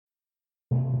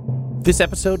This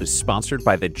episode is sponsored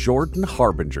by the Jordan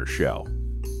Harbinger Show.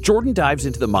 Jordan dives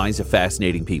into the minds of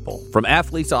fascinating people, from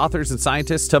athletes, authors, and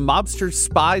scientists to mobsters,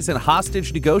 spies, and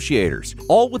hostage negotiators,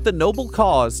 all with the noble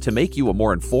cause to make you a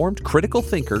more informed, critical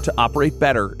thinker to operate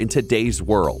better in today's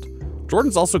world.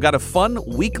 Jordan's also got a fun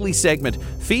weekly segment,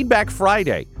 Feedback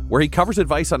Friday, where he covers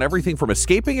advice on everything from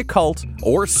escaping a cult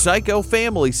or psycho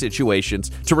family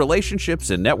situations to relationships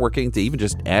and networking to even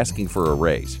just asking for a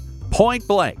raise. Point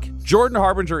blank, Jordan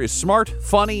Harbinger is smart,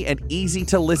 funny, and easy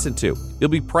to listen to. You'll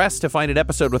be pressed to find an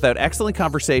episode without excellent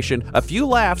conversation, a few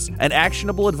laughs, and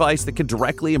actionable advice that can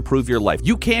directly improve your life.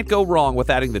 You can't go wrong with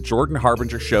adding the Jordan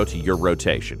Harbinger Show to your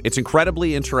rotation. It's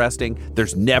incredibly interesting.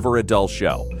 There's never a dull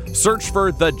show. Search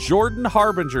for The Jordan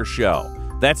Harbinger Show.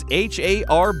 That's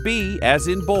H-A-R-B as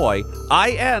in boy,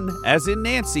 I-N as in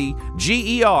Nancy,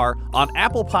 G-E-R on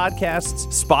Apple Podcasts,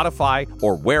 Spotify,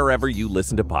 or wherever you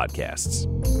listen to podcasts.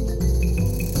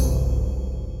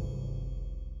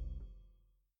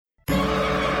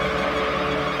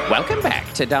 Welcome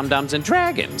back to Dum-Dums and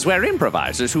Dragons, where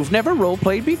improvisers who've never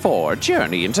role-played before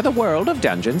journey into the world of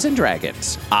Dungeons and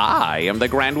Dragons. I am the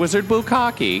Grand Wizard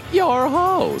Bukkake, your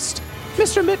host.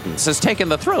 Mr. Mittens has taken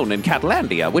the throne in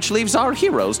Catlandia, which leaves our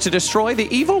heroes to destroy the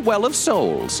evil Well of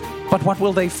Souls. But what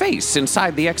will they face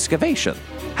inside the excavation?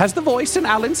 Has the voice in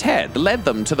Alan's head led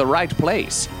them to the right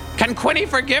place? Can Quinny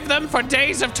forgive them for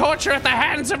days of torture at the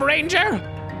hands of Ranger?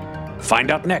 Find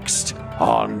out next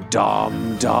on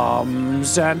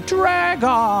Dum-Dums and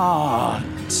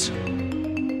Dragons.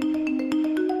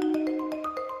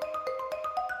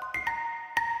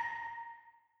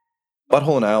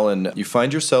 Butthole and Alan, you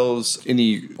find yourselves in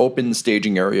the open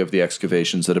staging area of the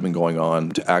excavations that have been going on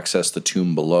to access the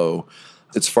tomb below.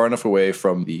 It's far enough away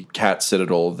from the cat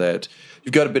citadel that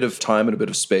you've got a bit of time and a bit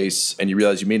of space, and you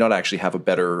realize you may not actually have a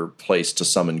better place to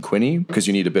summon Quinny because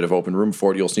you need a bit of open room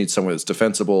for it. You also need somewhere that's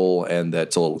defensible and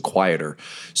that's a little quieter.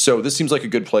 So this seems like a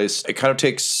good place. It kind of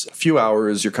takes a few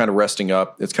hours. You're kind of resting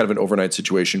up. It's kind of an overnight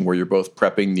situation where you're both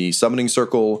prepping the summoning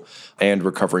circle and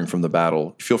recovering from the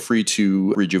battle. Feel free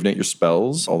to rejuvenate your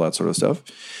spells, all that sort of stuff.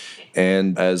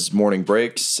 And as morning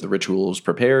breaks, the ritual is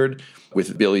prepared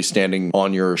with Billy standing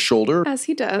on your shoulder. As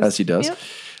he does. Yep.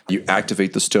 You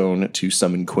activate the stone to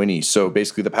summon Quinny. So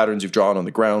basically the patterns you've drawn on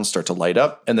the ground start to light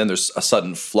up, and then there's a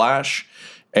sudden flash,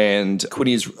 and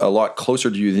Quinny's a lot closer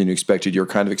to you than you expected. You're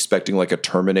kind of expecting like a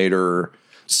Terminator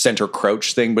center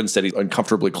crouch thing, but instead he's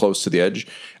uncomfortably close to the edge.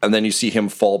 And then you see him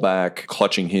fall back,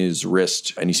 clutching his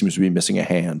wrist, and he seems to be missing a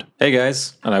hand. Hey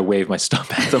guys, and I wave my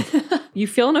stump at them. You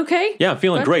feeling okay? Yeah, I'm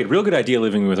feeling great. Real good idea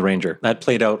living with Ranger. That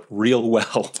played out real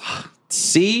well.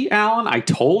 See, Alan, I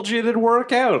told you it'd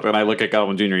work out. And I look at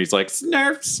Goblin Jr. He's like,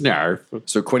 snarf, snarf.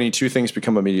 So, Quinny, two things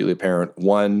become immediately apparent.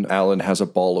 One, Alan has a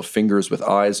ball of fingers with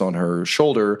eyes on her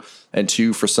shoulder. And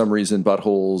two, for some reason,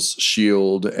 Butthole's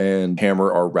shield and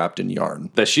hammer are wrapped in yarn.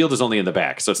 The shield is only in the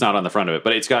back, so it's not on the front of it.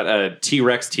 But it's got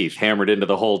T-Rex teeth hammered into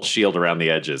the whole shield around the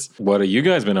edges. What have you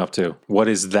guys been up to? What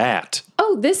is that?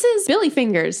 Oh, this is Billy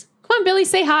Fingers. Come on, Billy,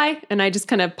 say hi. And I just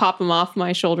kind of pop him off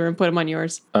my shoulder and put him on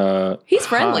yours. He's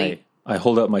friendly. Hi. I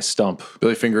hold out my stump.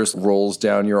 Billy Fingers rolls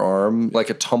down your arm like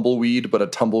a tumbleweed, but a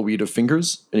tumbleweed of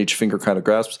fingers, and each finger kind of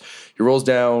grasps. He rolls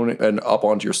down and up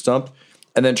onto your stump,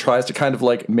 and then tries to kind of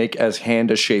like make as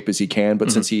hand a shape as he can, but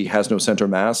since he has no center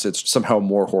mass, it's somehow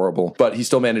more horrible. But he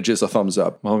still manages a thumbs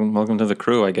up. Welcome to the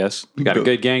crew, I guess. We got a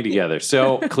good gang together.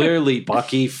 So clearly,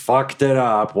 Bucky fucked it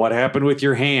up. What happened with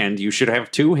your hand? You should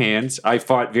have two hands. I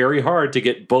fought very hard to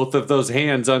get both of those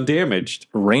hands undamaged.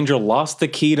 Ranger lost the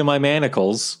key to my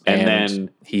manacles, and then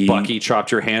Bucky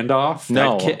chopped your hand off?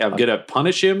 No. I'm going to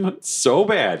punish him so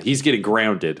bad. He's getting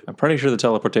grounded. I'm pretty sure the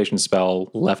teleportation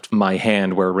spell left my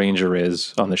hand where Ranger is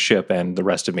on the ship and the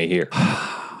rest of me here.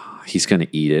 He's going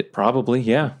to eat it. Probably,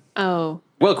 yeah. Oh.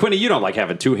 Well, Quinny, you don't like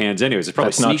having two hands anyways. It's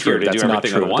probably sneakier to do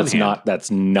everything with one hand.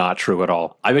 That's not true at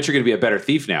all. I bet you're going to be a better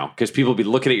thief now because people will be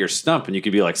looking at your stump and you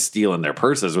could be like stealing their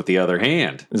purses with the other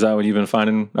hand. Is that what you've been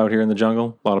finding out here in the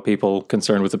jungle? A lot of people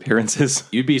concerned with appearances?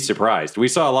 You'd be surprised. We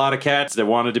saw a lot of cats that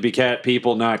wanted to be cat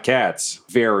people, not cats.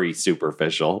 Very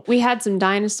superficial. We had some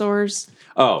dinosaurs.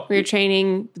 Oh. We were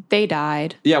training. They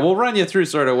died. Yeah, we'll run you through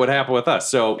sort of what happened with us.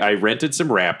 So I rented some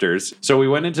raptors. So we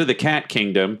went into the cat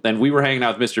kingdom, and we were hanging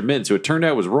out with Mr. Mittens, who it turned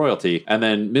out was royalty. And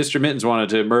then Mr. Mittens wanted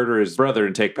to murder his brother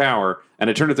and take power. And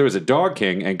it turned out there was a dog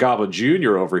king and Goblin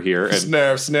Jr. over here. And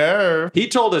Snarf, snarf. he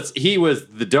told us he was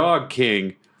the dog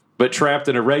king, but trapped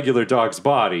in a regular dog's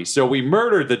body. So we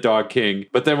murdered the Dog King,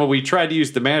 but then when we tried to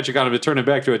use the magic on him to turn him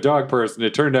back to a dog person,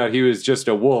 it turned out he was just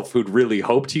a wolf who'd really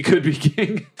hoped he could be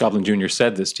king. Goblin Jr.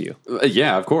 said this to you.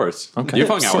 Yeah, of course. Okay. You've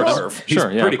hung out with him. He's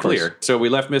Sure, yeah, pretty of course. clear. So we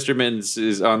left Mr. Mins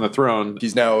is on the throne.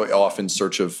 He's now off in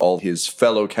search of all his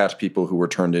fellow cat people who were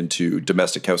turned into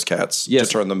domestic house cats Yes.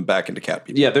 to turn them back into cat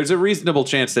people. Yeah, there's a reasonable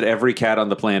chance that every cat on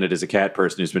the planet is a cat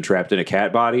person who's been trapped in a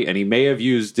cat body, and he may have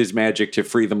used his magic to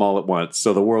free them all at once.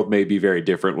 So the world may be very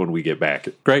different when we get back.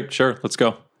 Great, sure, let's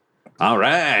go. All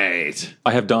right.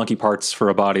 I have donkey parts for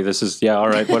a body. This is, yeah, all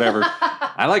right, whatever.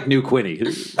 I like New Quinny.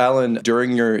 Alan,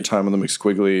 during your time on the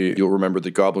McSquiggly, you'll remember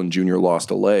that Goblin Jr. lost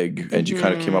a leg, and you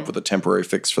kind of came up with a temporary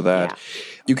fix for that. Yeah.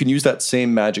 You can use that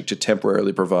same magic to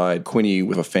temporarily provide Quinny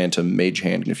with a phantom mage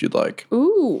hand if you'd like.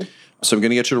 Ooh. So I'm going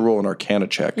to get you to roll an Arcana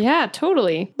check. Yeah,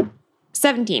 totally.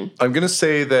 17. I'm going to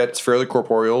say that it's fairly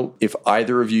corporeal. If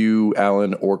either of you,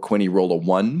 Alan or Quinny, roll a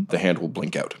 1, the hand will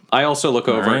blink out. I also look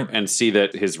over right. and see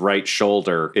that his right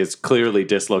shoulder is clearly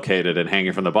dislocated and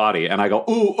hanging from the body. And I go,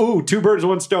 ooh, 2 birds,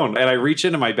 1 stone. And I reach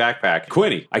into my backpack.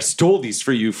 Quinny, I stole these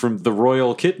for you from the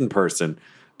royal kitten person,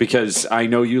 because I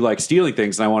know you like stealing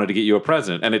things and I wanted to get you a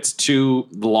present. And it's 2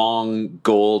 long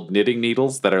gold knitting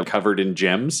needles that are covered in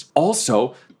gems.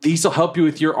 Also, these will help you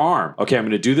with your arm. Okay, I'm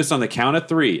going to do this on the count of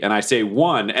 3. And I say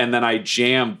 1, and then I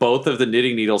jam both of the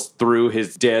knitting needles through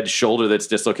his dead shoulder that's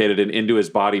dislocated and into his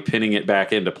body, pinning it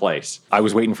back into place. I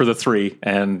was waiting for the 3,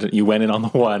 and you went in on the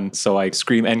 1, so I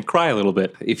scream and cry a little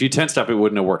bit. If you tensed up, it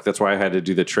wouldn't have worked. That's why I had to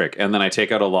do the trick. And then I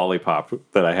take out a lollipop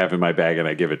that I have in my bag and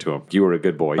I give it to him. You were a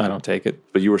good boy. I don't take it.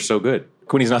 But you were so good.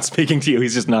 Quinny's not speaking to you.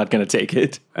 He's just not going to take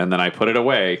it. And then I put it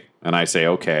away and I say,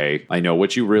 okay, I know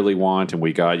what you really want and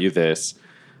we got you this.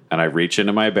 And I reach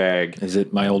into my bag Is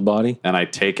it my old body? and I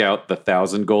take out the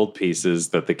 1,000 gold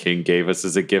pieces that the king gave us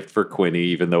as a gift for Quinny,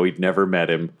 even though he'd never met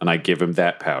him. And I give him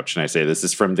that pouch and I say, this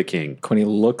is from the king. Quinny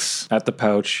looks at the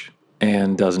pouch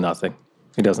and does nothing.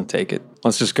 He doesn't take it.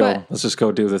 Let's just go. But- Let's just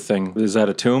go do the thing. Is that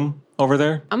a tomb over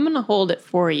there? I'm going to hold it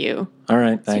for you. All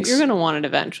right, So thanks. you're going to want it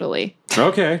eventually.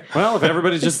 Okay. Well, if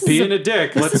everybody's just being a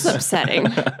dick, This is let's... upsetting.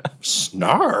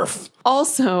 Snarf!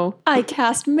 Also, I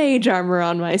cast mage armor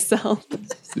on myself.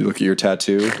 You look at your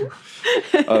tattoo.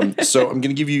 So I'm going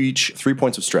to give you each 3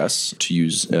 points of stress to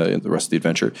use in the rest of the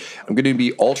adventure. I'm going to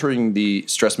be altering the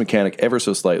stress mechanic ever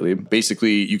so slightly.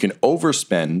 Basically, you can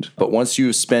overspend, but once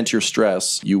you've spent your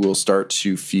stress, you will start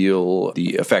to feel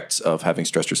the effects of having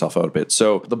stressed yourself out a bit.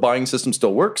 So the buying system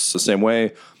still works the same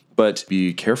way, but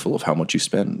be careful of how much you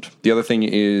spend. The other thing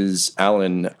is,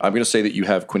 Alan, I'm going to say that you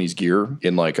have Quinny's gear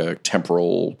in like a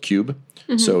temporal cube.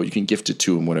 So you can gift it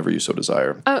to him whenever you so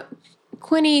desire.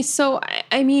 Quinny, so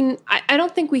I mean, I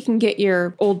don't think we can get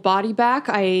your old body back.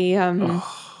 I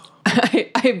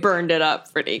burned it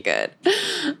up pretty good.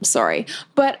 I'm sorry.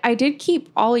 But I did keep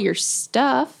all your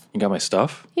stuff. You got my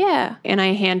stuff? Yeah. And I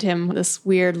hand him this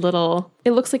weird little,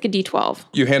 it looks like a D12.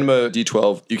 You hand him a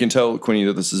D12. You can tell Quinny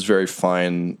that this is very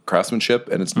fine craftsmanship,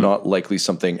 and it's not likely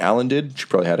something Alan did. She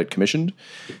probably had it commissioned.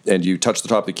 And you touch the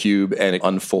top of the cube, and it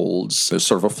unfolds. There's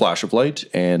sort of a flash of light,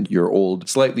 and your old,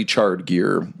 slightly charred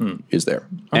gear is there.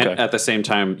 And Okay. at the same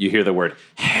time, you hear the word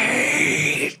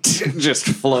hate just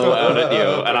flow out at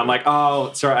you. And I'm like,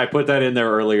 oh, sorry, I put that in there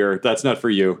earlier. That's not for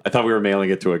you. I thought we were mailing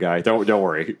it to a guy. Don't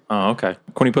worry. Oh, okay.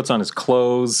 Quinny puts on his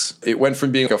clothes. It went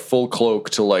from being like a full cloak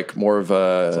to like more of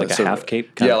a... like a sort of- half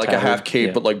cape kind Yeah, of like a tattered? half cape,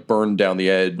 Yeah. but like burned down the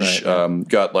edge. Right,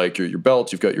 Got like your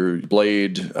belt, you've got your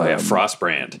blade. Oh, yeah,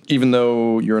 Frostbrand. Even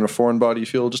though you're in a foreign body, you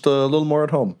feel just a little more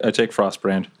at home. I take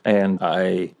Frostbrand and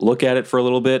I look at it for a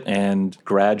little bit and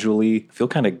gradually feel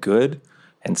kind of good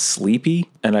and sleepy.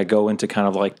 And I go into kind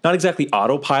of like, not exactly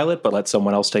autopilot, but let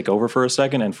someone else take over for a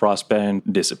second and Frostbrand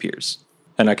disappears.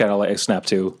 And I kind of like snap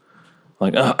to,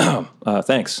 like,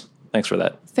 thanks. Thanks for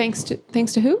that. Thanks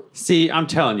to who? See, I'm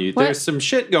telling you, What? there's some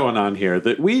shit going on here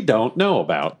that we don't know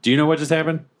about. Do you know what just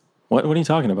happened? What are you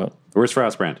talking about? Where's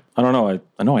Frostbrand? I don't know.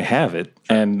 I know I have it.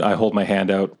 And I hold my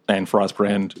hand out and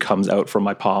Frostbrand comes out from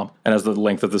my palm. And as the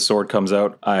length of the sword comes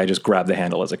out, I just grab the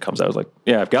handle as it comes out. I was like,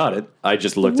 yeah, I've got it. I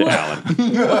just looked at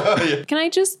Alan. Can I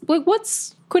just, like,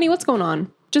 Quinny, what's going on?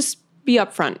 Just be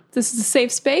upfront. This is a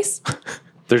safe space.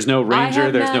 There's no Ranger.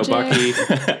 have There's no magic.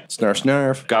 Bucky. Snarf,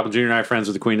 snarf, Goblin Jr. and I are friends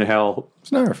with the Queen of Hell.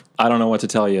 snarf. I don't know what to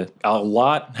tell you. A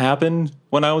lot happened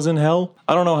when I was in hell.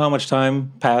 I don't know how much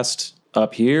time passed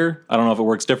up here. I don't know if it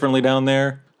works differently down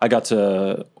there. I got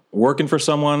to working for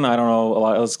someone. I don't know. A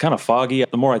lot. It was kind of foggy.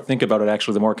 The more I think about it,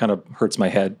 actually, the more it kind of hurts my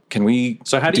head. Can we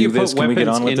So how do you this? put Can we get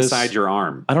on weapons with inside this? your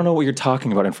arm? I don't know what you're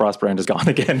talking about, and Frostbrand is gone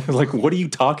again. Like, what are you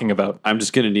talking about? I'm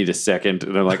just going to need a second.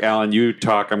 And I'm like, Alan, you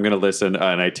talk. I'm going to listen.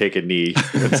 And I take a knee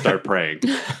and start praying.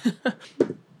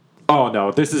 Oh,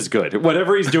 no, this is good.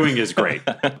 Whatever he's doing is great.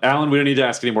 Alan, we don't need to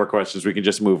ask any more questions. We can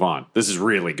just move on. This is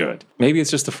really good. Maybe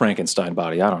it's just the Frankenstein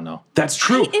body. I don't know. That's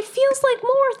true. It feels like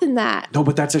more than that. No,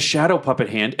 but that's a shadow puppet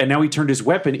hand, and now he turned his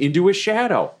weapon into a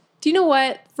shadow. Do you know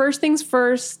what? First things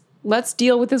first, let's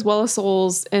deal with this Well of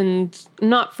Souls and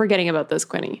not forgetting about this,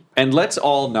 Quinny. And let's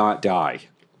all not die.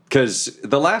 Because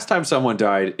the last time someone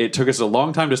died, it took us a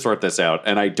long time to sort this out,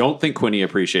 and I don't think Quinny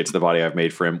appreciates the body I've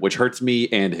made for him, which hurts me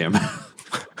and him.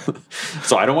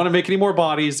 So I don't want to make any more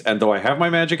bodies, and though I have my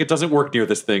magic, it doesn't work near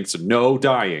this thing, so no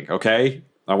dying, okay?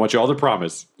 I want you all to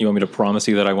promise. You want me to promise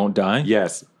you that I won't die?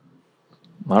 Yes.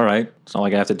 All right. It's not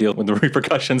like I have to deal with the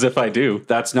repercussions if I do.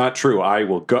 That's not true. I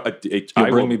will go. You'll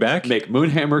bring me back? Make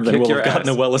Moonhammer Then kick we'll your have gotten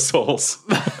ass. a Well of Souls.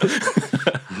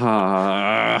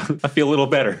 I feel a little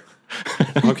better.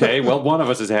 Okay, well, one of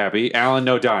us is happy. Alan,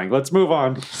 no dying. Let's move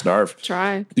on. Snarf.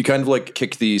 Try. You kind of like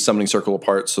kick the summoning circle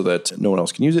apart so that no one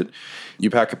else can use it. You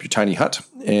pack up your tiny hut,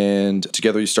 and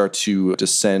together you start to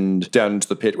descend down into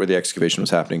the pit where the excavation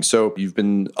was happening. So you've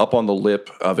been up on the lip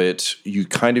of it. You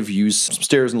kind of use some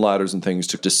stairs and ladders and things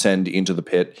to descend into the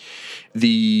pit.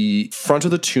 The front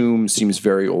of the tomb seems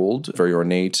very old, very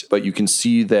ornate, but you can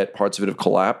see that parts of it have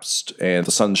collapsed and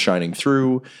the sun's shining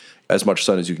through. As much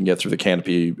sun as you can get through the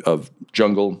canopy of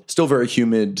jungle. Still very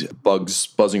humid, bugs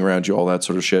buzzing around you, all that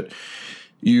sort of shit.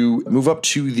 You move up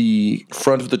to the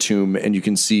front of the tomb and you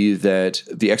can see that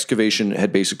the excavation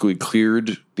had basically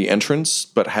cleared the entrance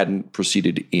but hadn't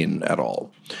proceeded in at all.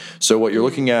 So what you're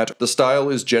looking at, the style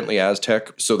is gently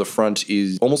Aztec, so the front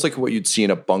is almost like what you'd see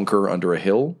in a bunker under a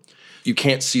hill. You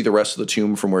can't see the rest of the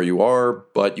tomb from where you are,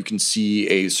 but you can see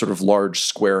a sort of large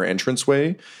square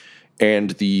entranceway.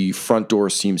 And the front door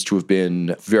seems to have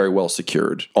been very well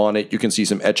secured. On it, you can see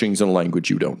some etchings in a language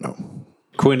you don't know.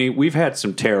 Quinny, we've had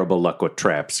some terrible luck with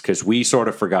traps because we sort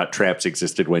of forgot traps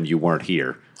existed when you weren't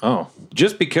here. Oh.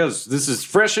 Just because this is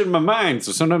fresh in my mind,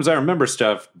 so sometimes I remember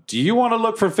stuff. Do you want to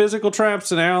look for physical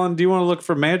traps? And Alan, do you want to look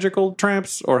for magical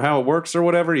traps or how it works or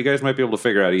whatever? You guys might be able to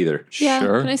figure out either. Yeah.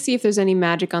 Sure. Can I see if there's any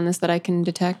magic on this that I can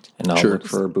detect? And I'll Sure. look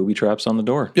for booby traps on the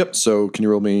door. Yep, so can you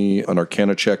roll me an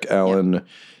Arcana check, Alan? Yep.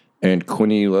 And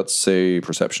Quinny, let's say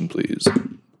perception, please.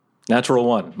 Natural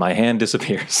 1. My hand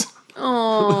disappears.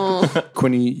 Oh.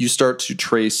 Quinny, you start to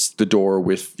trace the door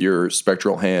with your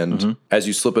spectral hand. Mm-hmm. As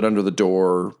you slip it under the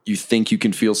door, you think you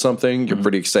can feel something. You're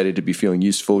pretty excited to be feeling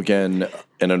useful again.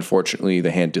 And unfortunately, the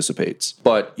hand dissipates.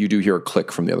 But you do hear a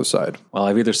click from the other side. Well,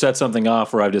 I've either set something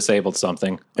off or I've disabled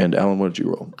something. And Alan, what did you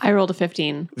roll? I rolled a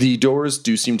 15. The doors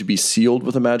do seem to be sealed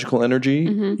with a magical energy.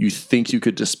 Mm-hmm. You think you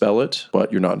could dispel it,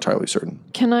 but you're not entirely certain.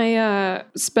 Can I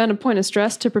spend a point of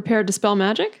stress to prepare Dispel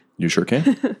Magic? You sure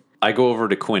can. I go over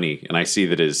to Quinny and I see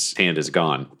that his hand is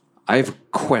gone. I have a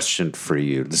question for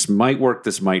you. This might work,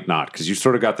 this might not, because you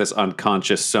sort of got this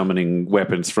unconscious summoning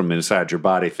weapons from inside your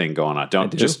body thing going on.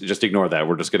 Don't just ignore that.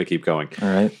 We're just going to keep going. All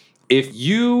right. If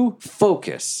you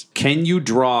focus, can you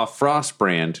draw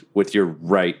Frostbrand with your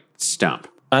right stump?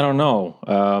 I don't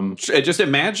know. Just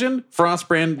imagine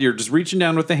Frostbrand. You're just reaching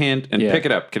down with the hand and pick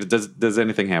it up. Does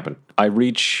anything happen? I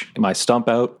reach my stump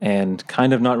out and,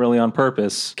 kind of not really on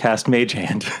purpose, cast Mage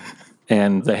Hand.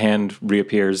 And the hand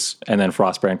reappears, and then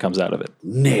Frostbrand comes out of it.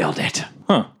 Nailed it.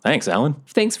 Huh. Thanks, Alan.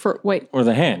 Thanks for... Wait. Or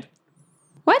the hand.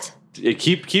 What?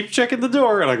 Keep checking the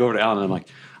door. And I go over to Alan and I'm like,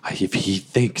 if he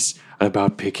thinks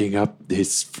about picking up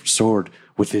his sword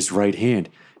with his right hand,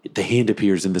 the hand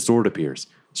appears and the sword appears.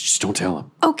 Just don't tell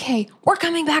him. Okay, we're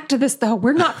coming back to this, though.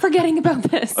 We're not forgetting about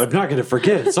this. I'm not going to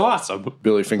forget. It's awesome.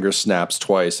 Billy Finger snaps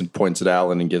twice and points at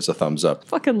Alan and gives a thumbs up.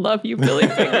 Fucking love you, Billy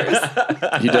Fingers.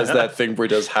 He does that thing where he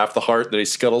does half the heart, then he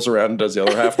scuttles around and does the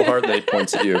other half the heart, and then he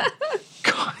points at you.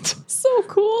 God. So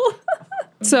cool.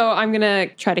 So I'm going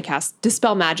to try to cast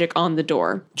Dispel Magic on the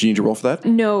door. Do you need to roll for that?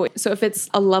 No. So if it's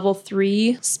a level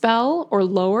 3 spell or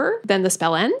lower, then the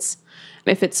spell ends.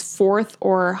 If it's 4th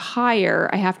or higher,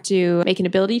 I have to make an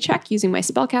ability check using my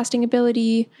spellcasting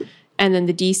ability, and then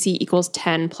the DC equals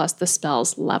 10 plus the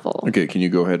spell's level. Okay, can you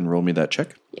go ahead and roll me that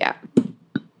check? Yeah.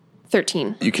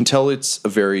 13. You can tell it's a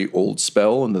very old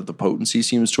spell and that the potency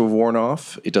seems to have worn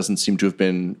off. It doesn't seem to have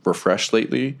been refreshed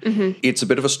lately. Mm-hmm. It's a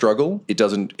bit of a struggle. It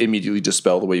doesn't immediately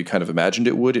dispel the way you kind of imagined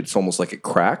it would. It's almost like it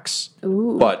cracks.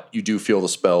 Ooh. But you do feel the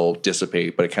spell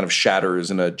dissipate, but it kind of shatters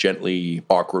in a gently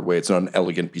awkward way. It's not an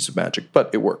elegant piece of magic, but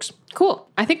it works. Cool.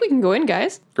 I think we can go in,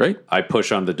 guys. Great. I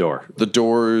push on the door. The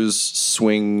doors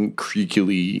swing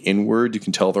creakily inward. You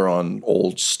can tell they're on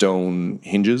old stone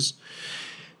hinges.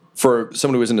 For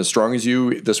someone who isn't as strong as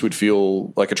you, this would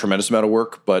feel like a tremendous amount of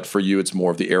work, but for you, it's more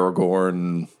of the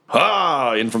Aragorn,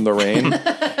 in from the rain.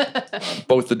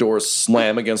 Both the doors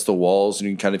slam against the walls, and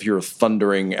you can kind of hear a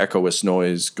thundering, echoous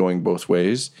noise going both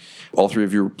ways. All three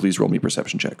of you, please roll me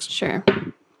perception checks. Sure.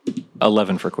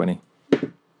 11 for Quinny.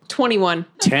 21.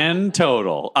 10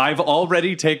 total. I've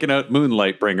already taken out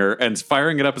Moonlight Bringer, and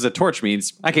firing it up as a torch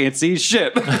means I can't see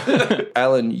shit.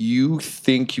 Alan, you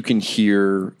think you can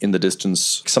hear in the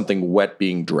distance something wet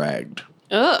being dragged.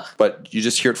 Ugh. But you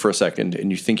just hear it for a second, and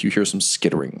you think you hear some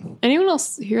skittering. Anyone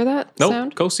else hear that Nope.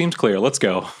 sound? Coast seems clear. Let's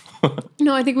go.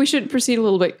 No, I think we should proceed a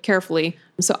little bit carefully.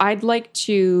 So I'd like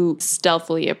to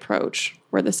stealthily approach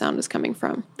where the sound is coming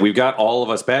from. We've got all of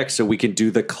us back, so we can do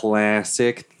the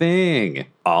classic thing.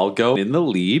 I'll go in the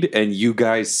lead, and you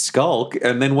guys skulk,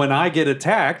 and then when I get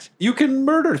attacked, you can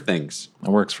murder things. That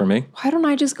works for me. Why don't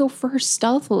I just go first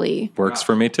stealthily? Works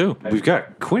for me too. We've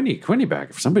got Quinny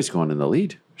back. If somebody's going in the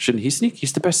lead, shouldn't he sneak?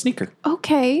 He's the best sneaker.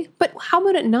 Okay, but how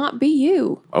about it not be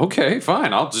you? Okay,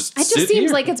 fine. I'll just It just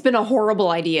seems like it's been a horrible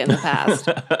idea in the past.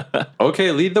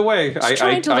 Okay, lead the way.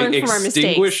 trying to learn from our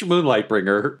extinguish mistakes. Moonlight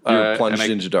Bringer. You're plunged and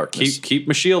I into darkness. Keep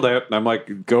my shield out, and I'm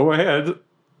like, go ahead.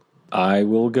 I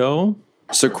will go.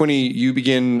 So, Quinny, you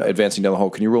begin advancing down the hall.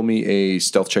 Can you roll me a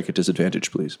stealth check at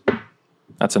disadvantage, please?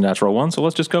 That's a natural one, so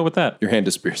let's just go with that. Your hand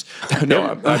disappears.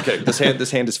 No, I'm kidding.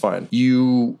 This hand is fine.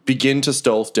 You begin to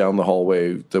stealth down the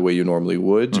hallway the way you normally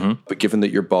would, but given that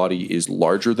your body is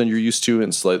larger than you're used to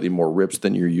and slightly more ripped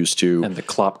than you're used to, And the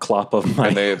clop of my...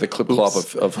 and the clip clop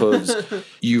of hooves,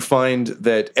 you find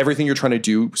that everything you're trying to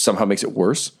do somehow makes it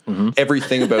worse.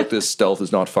 Everything about this stealth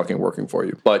is not fucking working for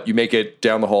you. But you make it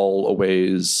down the hall a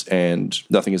ways, and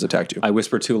nothing has attacked you. I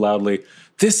whisper too loudly,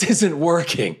 this isn't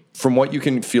working. From what you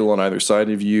can feel on either side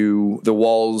of you, the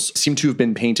walls seem to have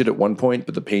been painted at one point,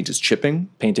 but the paint is chipping.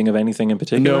 Painting of anything in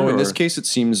particular? No, in or- this case, it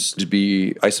seems to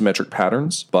be isometric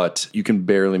patterns, but you can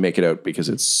barely make it out because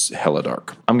it's hella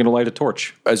dark. I'm going to light a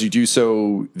torch. As you do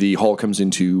so, the hall comes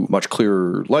into much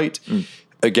clearer light.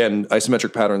 Again,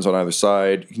 isometric patterns on either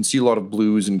side. You can see a lot of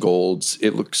blues and golds.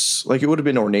 It looks like it would have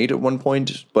been ornate at one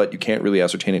point, but you can't really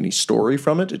ascertain any story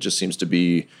from it. It just seems to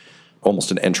be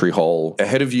almost an entry hall.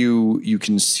 Ahead of you, you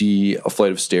can see a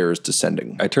flight of stairs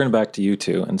descending. I turn back to you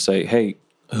two and say, hey,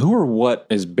 who or what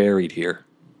is buried here?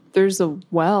 There's a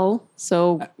well,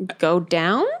 so go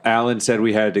down? Alan said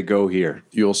we had to go here.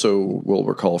 You also will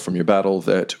recall from your battle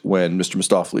that when Mr.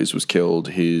 Mistopheles was killed,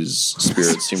 his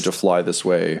spirit seemed to fly this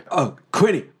way. Oh,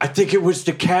 Quinny, I think it was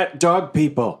the cat dog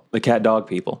people. The cat dog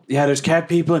people. Yeah, there's cat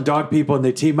people and dog people, and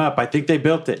they team up. I think they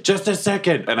built it. Just a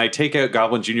second. And I take out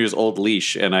Goblin Jr.'s old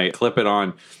leash, and I clip it on,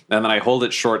 and then I hold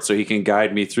it short so he can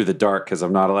guide me through the dark, because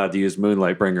I'm not allowed to use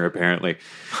Moonlight Bringer, apparently.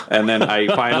 And then I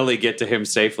finally get to him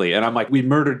safely. And I'm like, we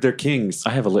murdered their kings.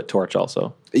 I have a lit torch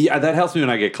also. Yeah, that helps me when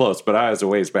I get close, but I was a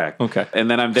ways back. Okay. And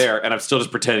then I'm there, and I'm still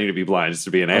just pretending to be blind, just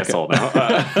to be an asshole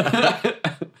now.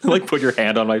 Like put your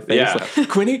hand on my face. Yeah. Like,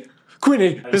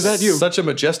 Quinny, is that you? Such a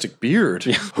majestic beard.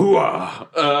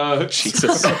 Hooah.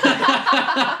 Jesus.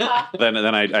 Then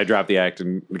I drop the act,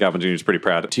 and Goblin Jr. is pretty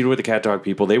proud. Do you know what the cat dog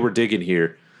people, they were digging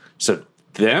here. So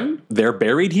them, They're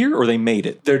buried here or they made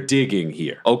it? they're digging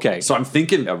here. Okay. So I'm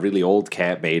thinking a really old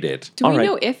cat made it. Do we All right.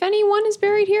 know if anyone is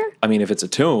buried here? I mean, if it's a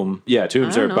tomb, Yeah,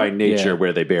 tombs I are don't by know. nature Yeah.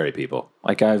 where they bury people.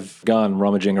 like I've gone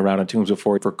rummaging around in tombs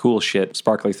before for cool shit,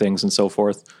 sparkly things and so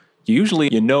forth. Usually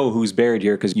you know who's buried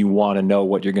here because you want to know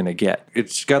what you're going to get.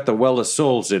 It's got the Well of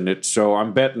Souls in it, so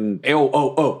I'm betting.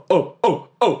 Oh.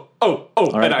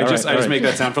 right, And I all just right. make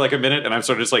that sound for like a minute, and I'm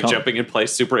sort of just like jumping in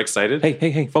place, super excited.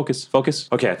 Hey, focus.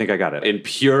 Okay, I think I got it. In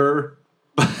pure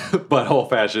butthole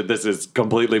fashion, this is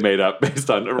completely made up based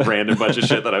on a random bunch of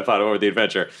shit that I thought over the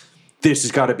adventure. This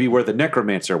has got to be where the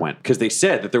necromancer went, because they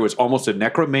said that there was almost a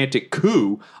necromantic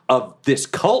coup of this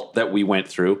cult that we went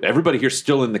through. Everybody here's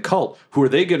still in the cult. Who are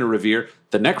they going to revere?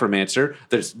 The necromancer.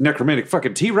 There's necromantic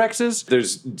fucking T-Rexes.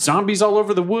 There's zombies all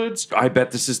over the woods. I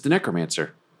bet this is the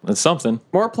necromancer. That's something.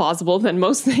 More plausible than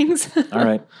most things. All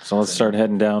right. So let's start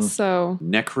heading down. So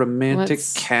Necromantic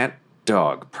Let's- cat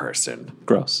dog person.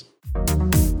 Gross.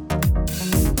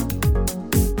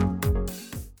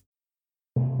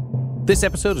 This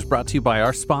episode is brought to you by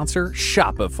our sponsor,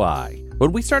 Shopify.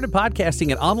 When we started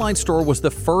podcasting, an online store was the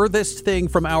furthest thing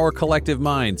from our collective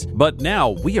minds. But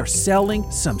now we are selling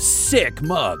some sick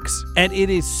mugs. And it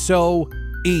is so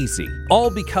easy. All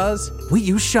because we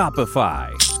use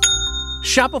Shopify.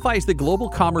 Shopify is the global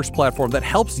commerce platform that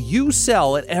helps you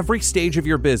sell at every stage of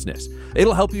your business.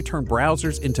 It'll help you turn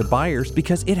browsers into buyers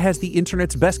because it has the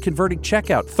internet's best converting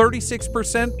checkout,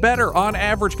 36% better on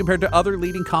average compared to other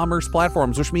leading commerce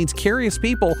platforms, which means curious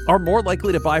people are more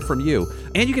likely to buy from you.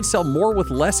 And you can sell more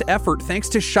with less effort thanks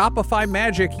to Shopify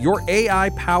Magic, your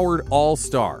AI-powered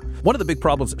all-star. One of the big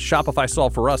problems Shopify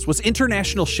solved for us was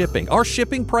international shipping. Our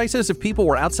shipping prices, if people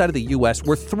were outside of the US,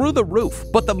 were through the roof.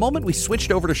 But the moment we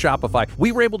switched over to Shopify,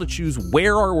 we were able to choose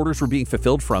where our orders were being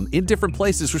fulfilled from in different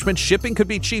places, which meant shipping could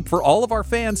be cheap for all of our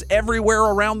fans everywhere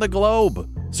around the globe.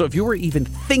 So if you were even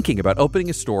thinking about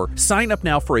opening a store, sign up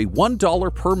now for a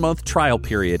 $1 per month trial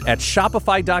period at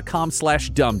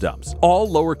shopify.com/dumdums, all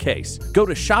lowercase. Go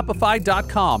to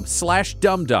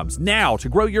shopify.com/dumdums now to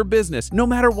grow your business no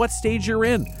matter what stage you're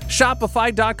in.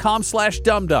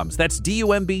 Shopify.com/dumdums. That's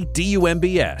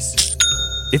DUMBDUMBS.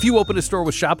 If you open a store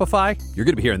with Shopify, you're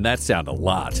going to be hearing that sound a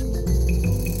lot.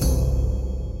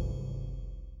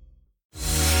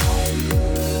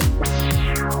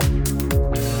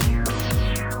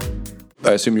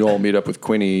 I assume you all meet up with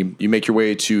Quinny. You make your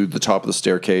way to the top of the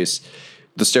staircase.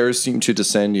 The stairs seem to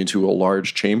descend into a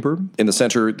large chamber. In the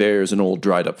center, there's an old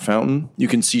dried-up fountain. You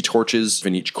can see torches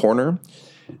in each corner,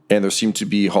 and there seem to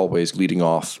be hallways leading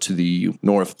off to the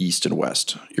north, east, and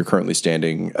west. You're currently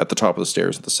standing at the top of the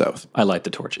stairs at the south. I light the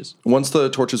torches. Once the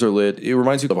torches are lit, it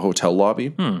reminds you of a hotel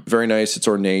lobby. Very nice. It's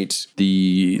ornate.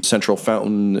 The central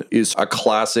fountain is a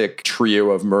classic trio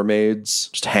of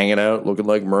mermaids just hanging out, looking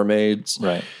like mermaids.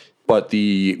 Right. But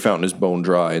the fountain is bone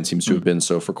dry and seems to have been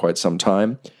so for quite some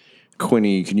time.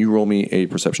 Quinny, can you roll me a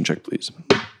perception check, please?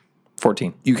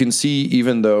 14. You can see,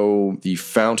 even though the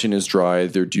fountain is dry,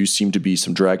 there do seem to be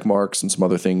some drag marks and some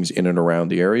other things in and around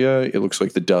the area. It looks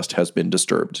like the dust has been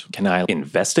disturbed. Can I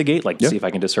investigate? See if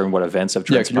I can discern what events have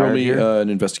Yeah, can you roll transpired me here? an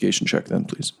investigation check then,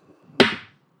 please?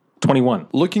 21.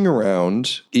 Looking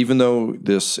around, even though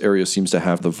this area seems to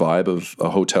have the vibe of a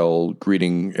hotel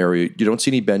greeting area, you don't see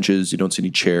any benches, you don't see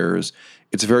any chairs.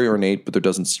 It's very ornate, but there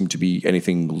doesn't seem to be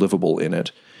anything livable in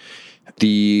it.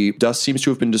 The dust seems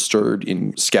to have been disturbed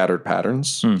in scattered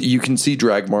patterns. You can see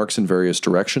drag marks in various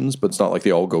directions, but it's not like they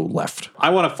all go left.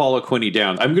 I want to follow Quinny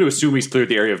down. I'm going to assume he's cleared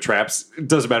the area of traps. It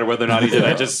doesn't matter whether or not he did.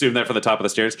 I just assume that from the top of the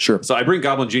stairs. Sure. So I bring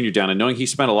Goblin Jr. down, and knowing he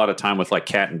spent a lot of time with like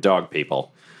cat and dog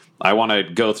people, I want to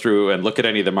go through and look at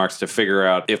any of the marks to figure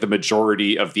out if the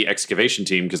majority of the excavation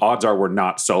team, because odds are we're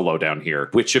not solo down here,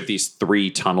 which of these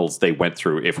 3 tunnels they went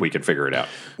through, if we can figure it out.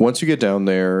 Once you get down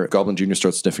there, Goblin Jr.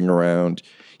 starts sniffing around.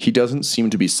 He doesn't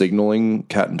seem to be signaling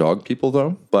cat and dog people,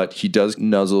 though, but he does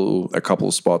nuzzle a couple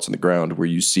of spots on the ground where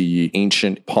you see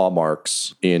ancient paw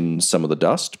marks in some of the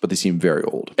dust, but they seem very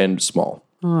old and small.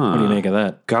 What do you make of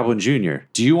that? Goblin Jr.,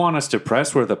 do you want us to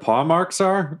press where the paw marks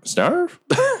are? Snarf?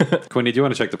 Quinny, do you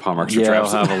want to check the paw marks for Yeah,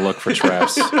 traps? I'll have a look for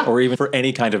traps or even for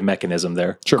any kind of mechanism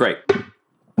there. Sure. Great.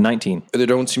 19. There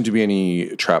don't seem to be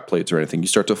any trap plates or anything. You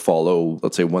start to follow,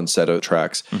 let's say, one set of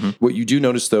tracks. What you do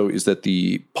notice, though, is that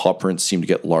the paw prints seem to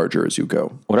get larger as you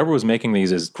go. Whatever was making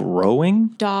these is growing.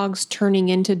 Dogs turning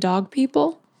into dog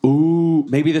people. Ooh,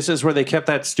 maybe this is where they kept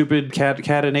that stupid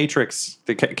catanatrix.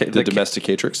 The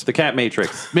Domesticatrix. the cat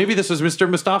matrix. Maybe this was Mr.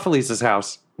 Mistopheles'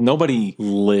 house. Nobody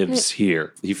lives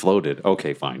here. He floated.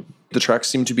 Okay, fine. The tracks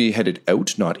seem to be headed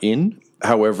out, not in.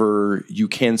 However, you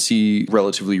can see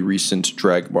relatively recent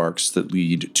drag marks that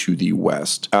lead to the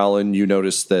west. Alan, you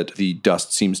notice that the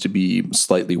dust seems to be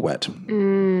slightly wet.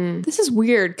 This is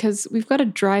weird because we've got a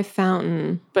dry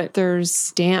fountain, but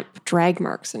there's damp drag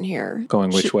marks in here.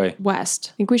 Going which way?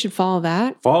 West. I think we should follow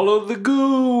that. Follow the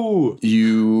goo.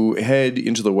 You head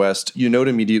into the west. You note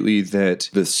immediately that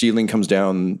the ceiling comes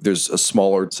down. There's a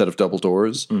smaller set of double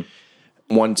doors.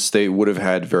 Once they would have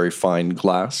had very fine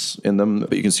glass in them,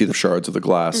 but you can see the shards of the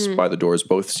glass by the doors.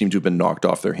 Both seem to have been knocked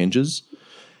off their hinges.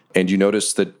 And you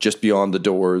notice that just beyond the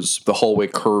doors, the hallway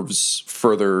curves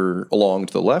further along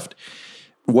to the left.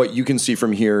 What you can see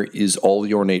from here is all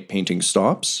the ornate painting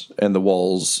stops, and the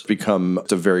walls become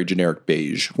a very generic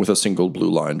beige with a single blue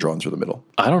line drawn through the middle.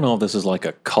 I don't know if this is like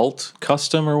a cult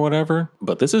custom or whatever,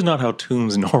 but this is not how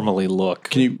tombs normally look.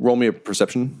 Can you roll me a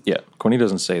perception? Yeah, Quinny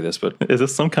doesn't say this, but is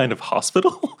this some kind of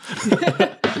hospital?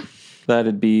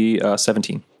 That'd be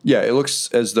 17. Yeah, it looks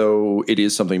as though it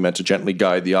is something meant to gently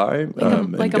guide the eye.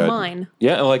 Like a mine.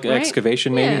 Yeah, like Right?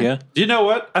 excavation maybe, Yeah. yeah. You know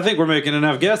what? I think we're making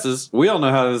enough guesses. We all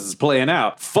know how this is playing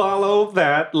out. Follow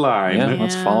that line. Yeah,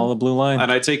 let's follow the blue line.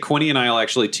 And I'd say Quinny and I will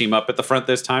actually team up at the front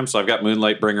this time. So I've got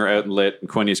Moonlight Bringer out and lit, and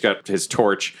Quinny's got his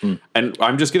torch. And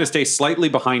I'm just going to stay slightly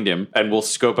behind him, and we'll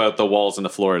scope out the walls and the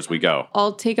floor as we go.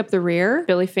 I'll take up the rear.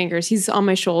 Billy Fingers, he's on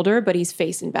my shoulder, but he's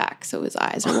facing back, so his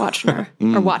eyes are watching her.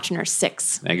 Or watching our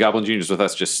 6. And Goblin Jr.'s with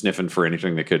us just just sniffing for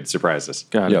anything that could surprise us.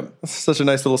 Got it. Yeah, such a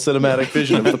nice little cinematic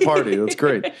vision of the party. That's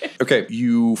great. Okay,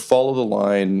 you follow the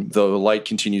line. The light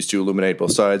continues to illuminate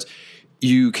both sides.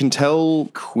 You can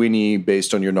tell, Quinny,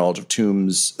 based on your knowledge of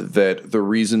tombs, that the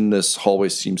reason this hallway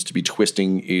seems to be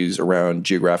twisting is around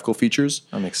geographical features.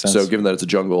 That makes sense. So given that it's a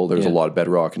jungle, there's a lot of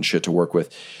bedrock and shit to work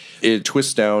with. It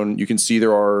twists down. You can see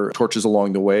there are torches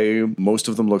along the way. Most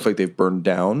of them look like they've burned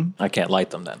down. I can't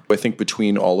light them then. I think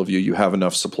between all of you, you have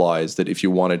enough supplies that if you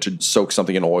wanted to soak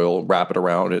something in oil, wrap it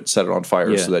around it, set it on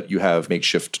fire so that you have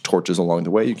makeshift torches along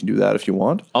the way, you can do that if you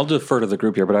want. I'll defer to the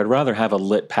group here, but I'd rather have a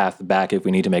lit path back if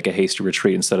we need to make a hasty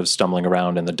retreat instead of stumbling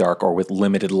around in the dark or with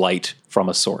limited light from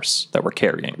a source that we're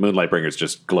carrying. Moonlight Bringer's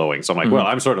just glowing. So I'm like, well,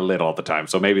 I'm sort of lit all the time.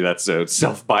 So maybe that's a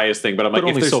self-biased thing. But I'm like,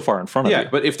 only if so far in front of you. Yeah,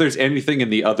 but if there's anything in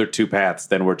the other two paths,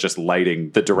 then we're just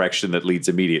lighting the direction that leads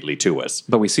immediately to us.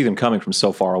 But we see them coming from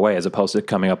so far away as opposed to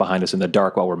coming up behind us in the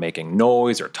dark while we're making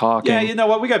noise or talking. Yeah, you know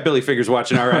what? We got Billy Fingers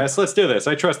watching our ass. Let's do this.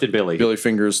 I trusted Billy. Billy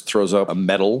Fingers throws up a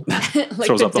medal,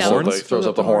 Throws up the horns? like, throws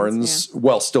up the horns,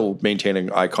 while still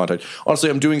maintaining eye contact. Honestly,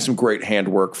 I'm doing some great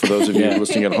handwork for those of you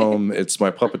listening at home. It's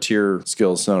my puppeteer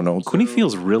skills. I don't know. Quinny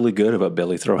feels really good about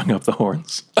Billy throwing up the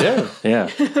horns. Yeah, Yeah.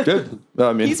 good.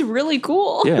 I mean, He's really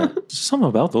cool. Yeah. There's something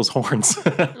about those horns.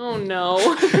 Oh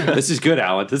no. This is good,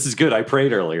 Alan. This is good. I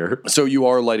prayed earlier. so you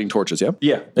are lighting torches, yeah?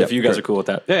 Yeah. If you guys great. are cool with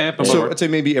that. Yeah, I'm So over. I'd say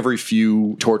maybe every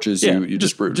few torches you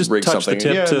just rig touch something. the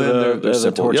tip Yeah, to and then they're the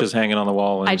simple. torches Yep. hanging on the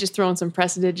wall. And I just throw in some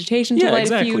prestidigitation to yeah, light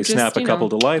exactly. a few. Snap a couple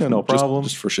to life, no Just- problem.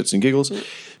 Just for shits and giggles.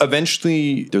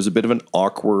 Eventually, there's a bit of an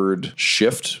awkward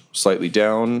shift slightly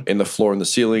down in the floor and the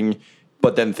ceiling,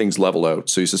 but then things level out.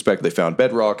 So you suspect they found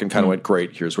bedrock and kind of went,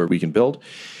 great, here's where we can build.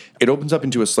 It opens up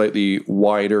into a slightly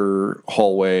wider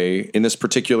hallway. In this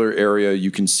particular area,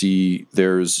 you can see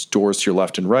there's doors to your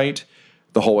left and right.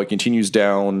 The hallway continues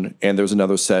down, and there's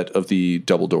another set of the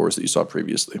double doors that you saw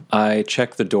previously. I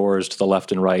check the doors to the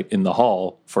left and right in the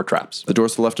hall for traps. The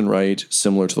doors to the left and right,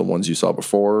 similar to the ones you saw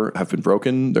before, have been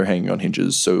broken. They're hanging on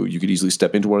hinges, so you could easily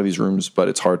step into one of these rooms, but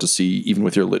it's hard to see, even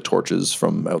with your lit torches,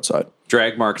 from outside.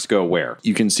 Drag marks go where?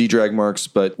 You can see drag marks,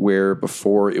 but where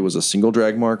before it was a single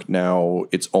drag mark, now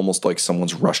it's almost like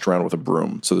someone's rushed around with a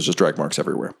broom. So there's just drag marks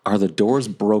everywhere. Are the doors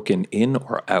broken in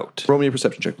or out? Roll me a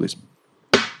perception check, please.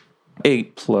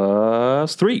 8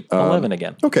 plus 3. 11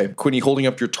 again. Okay. Quinny, holding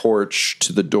up your torch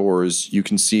to the doors, you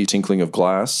can see a tinkling of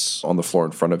glass on the floor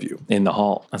in front of you. In the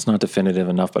hall. That's not definitive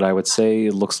enough, but I would say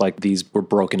it looks like these were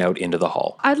broken out into the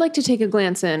hall. I'd like to take a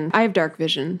glance in. I have dark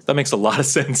vision. That makes a lot of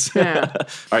sense. Yeah. All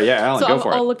right, yeah, Alan, So go I'll,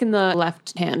 for I'll it. look in the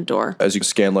left-hand door. As you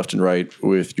scan left and right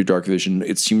with your dark vision,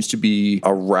 it seems to be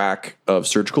a rack of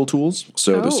surgical tools.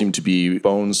 So there seem to be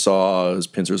bone saws,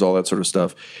 pincers, all that sort of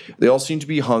stuff. They all seem to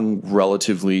be hung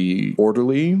relatively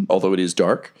orderly, although it is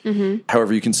dark.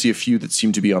 However, you can see a few that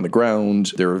seem to be on the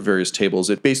ground. There are various tables.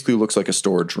 It basically looks like a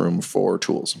storage room for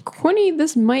tools. Quinny,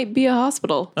 this might be a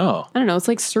hospital. Oh. I don't know. It's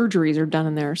like surgeries are done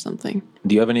in there or something.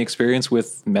 Do you have any experience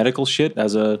with medical shit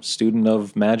as a student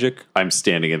of magic? I'm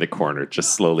standing in the corner,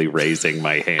 just slowly raising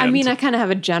my hand. I mean, I kind of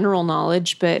have a general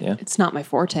knowledge, but Yeah. it's not my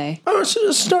forte. Oh,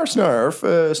 snarf, snarf,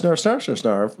 snarf, snarf,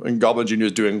 snarf. And Goblin Jr.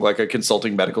 is doing like a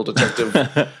consulting medical detective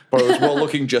pose while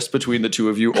looking just between the two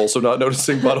of you, also not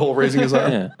noticing Butthole raising his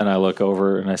arm. Yeah. And I look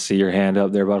over and I see your hand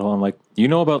up there, butthole. I'm like, you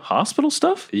know about hospital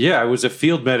stuff? yeah, I was a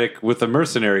field medic with a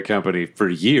mercenary company for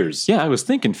years. Yeah, I was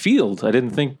thinking field. I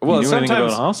didn't think you knew anything about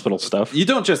sometimes hospital stuff. You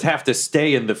don't just have to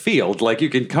stay in the field. Like, you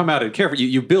can come out and care for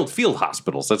you build field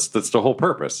hospitals. That's the whole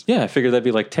purpose. Yeah, I figured that'd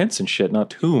be like tents and shit, not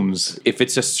tombs. If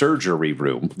it's a surgery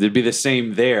room, it'd be the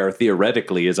same there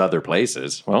theoretically as other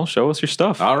places. Well, show us your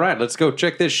stuff. All right, let's go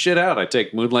check this shit out. I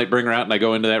take Moonlight Bringer out and I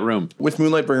go into that room. With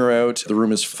Moonlight Bringer out, the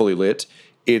room is fully lit.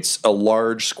 It's a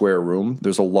large square room.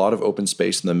 There's a lot of open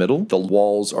space in the middle. The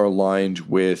walls are lined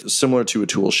with, similar to a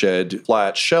tool shed,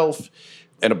 flat shelf.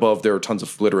 And above, there are tons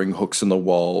of glittering hooks in the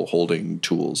wall holding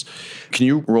tools. Can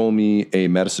you roll me a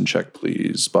medicine check,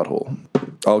 please, Butthole?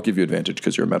 I'll give you advantage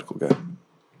because you're a medical guy.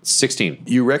 16.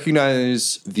 You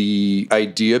recognize the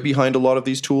idea behind a lot of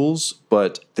these tools,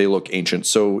 but they look ancient.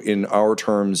 So in our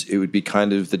terms, it would be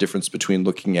kind of the difference between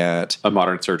looking at A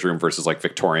modern surgery room versus like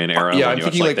Victorian era. yeah, when I'm you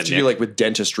have, thinking like the particularly like with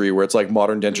dentistry, where it's like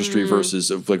modern dentistry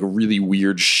versus of like a really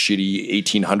weird, shitty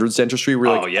 1800s dentistry. Where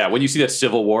Oh like, yeah, when you see that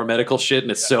Civil War medical shit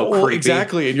and it's so well, creepy.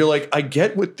 exactly, and you're like, I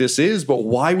get what this is, but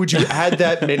why would you add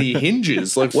that many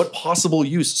hinges? Like, what possible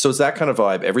use? So it's that kind of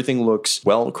vibe. Everything looks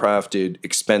well crafted,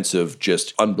 expensive,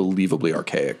 just unbelievably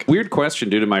archaic. Weird question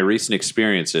due to my recent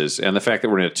experiences and the fact that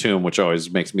we're in a tomb, which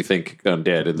always makes me think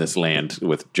undead in this land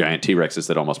with giant T-Rexes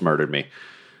that almost murdered me.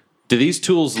 Do these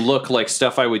tools look like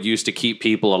stuff I would use to keep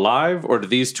people alive, or do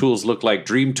these tools look like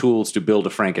dream tools to build a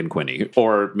Frankenquinny,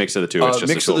 or mix of the two? It's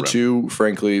just Mix of the two,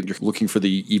 frankly. You're looking for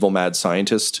the evil mad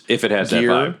scientist. If it has that gear,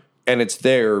 vibe. and it's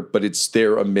there, but it's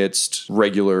there amidst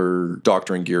regular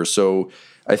doctoring gear. So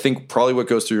I think probably what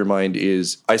goes through your mind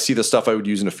is I see the stuff I would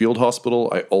use in a field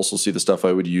hospital. I also see the stuff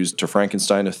I would use to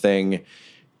Frankenstein a thing.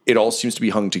 It all seems to be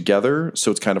hung together,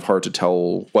 so it's kind of hard to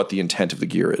tell what the intent of the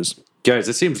gear is. Guys,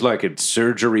 it seems like a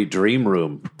surgery dream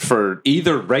room for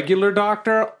either regular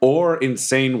doctor or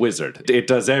insane wizard. It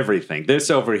does everything. This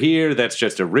over here, that's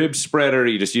just a rib spreader.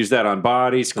 You just use that on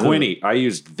bodies. Quinny, I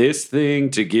used this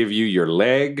thing to give you your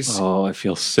legs. Oh, I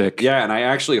feel sick. Yeah, and I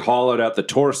actually hollowed out the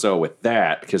torso with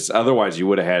that, because otherwise you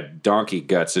would have had donkey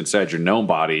guts inside your gnome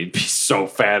body. It'd be so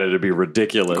fat it'd be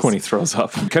ridiculous. Quinny throws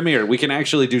up. Come here, we can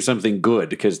actually do something good,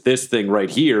 because this thing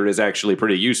right here is actually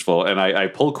pretty useful. And I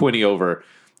pull Quinny over.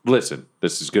 Listen,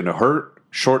 this is going to hurt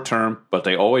short term, but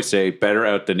they always say better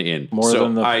out than in. More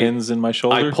than the pins in my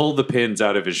shoulder? I pulled the pins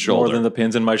out of his shoulder. More than the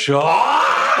pins in my shoulder.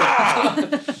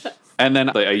 And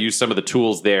then I use some of the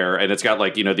tools there, and it's got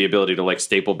like, you know, the ability to like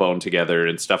staple bone together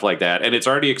and stuff like that. And it's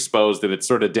already exposed and it's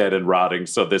sort of dead and rotting,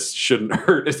 so this shouldn't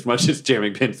hurt as much as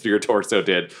jamming pins through your torso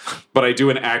did. But I do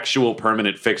an actual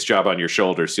permanent fix job on your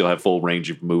shoulder, so you'll have full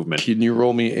range of movement. Can you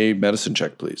roll me a medicine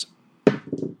check, please?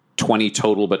 20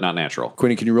 total, but not natural.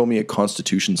 Quinny, can you roll me a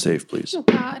constitution save, please? Oh,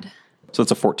 God. So it's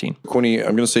a 14. Quinny,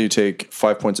 I'm going to say you take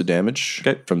 5 points of damage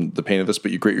from the pain of this, but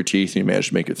you grit your teeth and you manage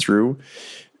to make it through.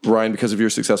 Ryan, because of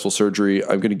your successful surgery,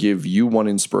 I'm going to give you 1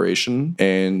 inspiration,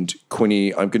 and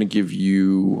Quinny, I'm going to give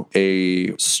you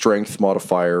a strength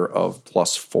modifier of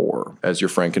 +4 as your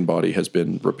Franken body has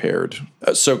been repaired.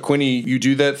 So Quinny, you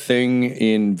do that thing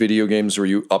in video games where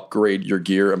you upgrade your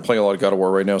gear. I'm playing a lot of God of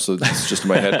War right now, so it's just in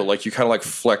my head, but like you kind of like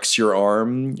flex your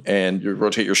arm and you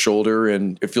rotate your shoulder,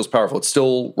 and it feels powerful. It's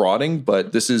still rotting,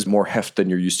 but this is more heft than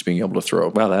you're used to being able to throw.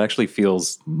 Wow, that actually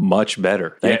feels much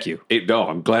better. Thank you. No,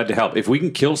 I'm glad to help. If we can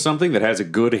kill something that has a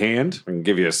good hand, I can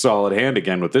give you a solid hand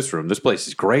again with this room. This place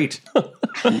is great.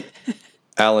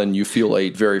 Alan, you feel a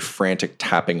very frantic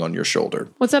tapping on your shoulder.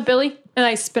 What's up, Billy? And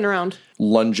I spin around.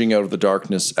 Lunging out of the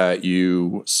darkness at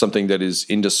you, something that is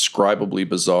indescribably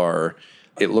bizarre.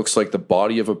 It looks like the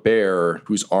body of a bear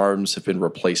whose arms have been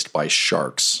replaced by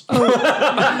sharks.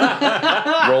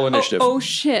 Oh. Roll initiative. Oh,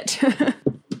 shit.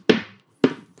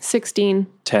 16.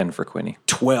 10 for Quinny.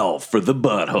 12 for the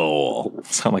butthole.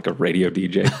 Sound like a radio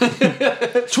DJ.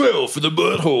 12 for the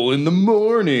butthole in the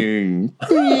morning.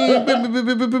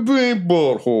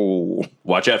 Butthole.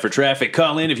 Watch out for traffic.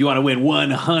 Call in if you want to win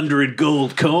 100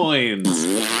 gold coins.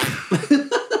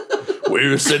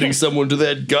 We're sending someone to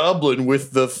that goblin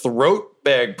with the throat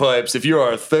bagpipes if you're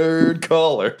our third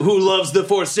caller. Who loves the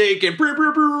Forsaken?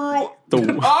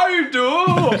 I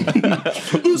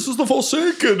do. This is the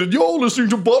Forsaken, and you're listening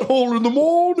to Butthole in the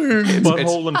Morning.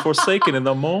 Butthole and Forsaken in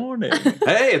the morning.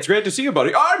 Hey, it's great to see you,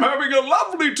 buddy. I'm having a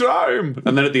lovely time.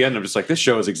 And then at the end, I'm just like, this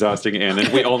show is exhausting, and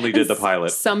we only did the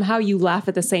pilot. Somehow you laugh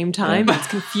at the same time. It's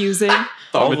confusing.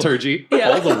 Thaumaturgy.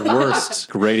 All the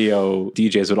worst radio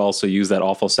DJs would also use that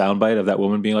awful soundbite of that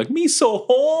woman being like, me so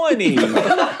horny.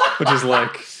 Which is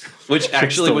like... Which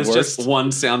actually the was worst. just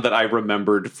one sound that I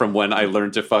remembered from when I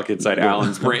learned to fuck inside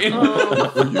Alan's brain. You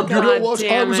know what? I was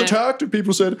attacked, and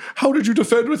people said, "How did you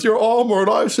defend with your armor?" And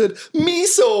I said, "Me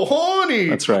so horny."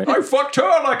 That's right. I fucked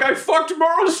her like I fucked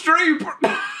Meryl Streep.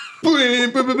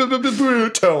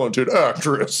 Talented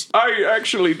actress. I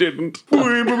actually didn't.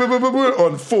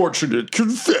 Unfortunate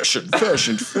confession.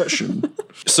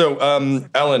 So,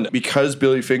 Alan, because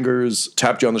Billy Fingers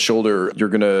tapped you on the shoulder, you're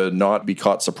going to not be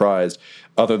caught surprised,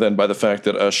 other than by the fact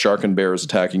that a shark and bear is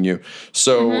attacking you.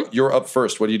 So you're up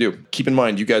first. What do you do? Keep in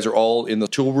mind, you guys are all in the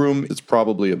tool room. It's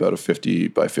probably about a 50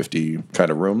 by 50 kind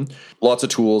of room. Lots of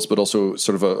tools, but also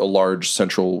sort of a large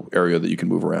central area that you can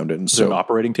move around in. Is there an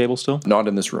operating table still? Not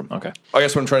in this room. Okay. I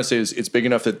guess what I'm trying to say is it's big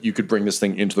enough that you could bring this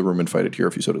thing into the room and fight it here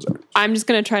if you so desire. I'm just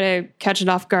going to try to catch it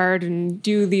off guard and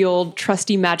do the old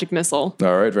trusty magic missile.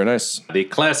 All right, very nice. The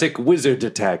classic wizard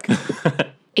attack.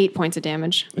 8 points of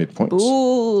damage. 8 points.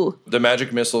 Ooh. The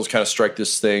magic missiles kind of strike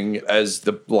this thing. As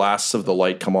the blasts of the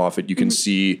light come off it, you can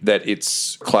see that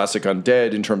it's classic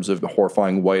undead in terms of the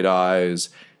horrifying white eyes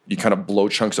You kind of blow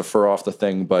chunks of fur off the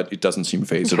thing, but it doesn't seem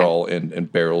phased at all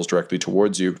and barrels directly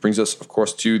towards you. Brings us, of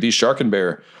course, to the Sharken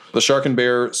Bear. The Sharken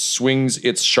Bear swings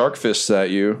its shark fists at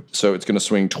you, so it's going to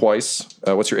swing twice.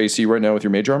 What's your AC right now with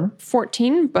your mage armor?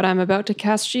 14, but I'm about to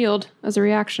cast shield as a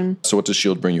reaction. So what does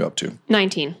shield bring you up to?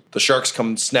 19. The sharks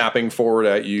come snapping forward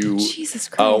at you. Jesus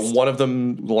Christ. One of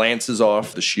them lances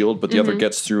off the shield, but the other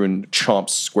gets through and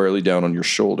chomps squarely down on your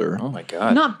shoulder. Oh my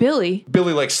god. Not Billy.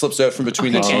 Billy slips out from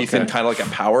between the teeth and kind of like a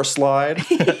power slide.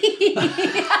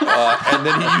 And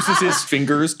then he uses his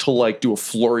fingers to do a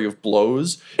flurry of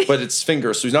blows, but it's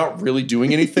fingers, so he's not really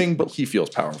doing anything, but he feels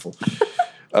powerful.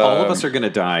 All of us are going to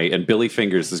die, and Billy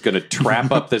Fingers is going to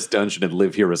trap up this dungeon and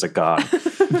live here as a god.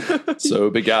 So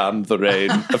began the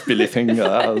reign of Billy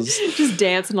Fingers. Just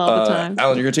dancing all the time.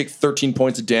 Alan, you're going to take 13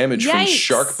 points of damage from Yikes.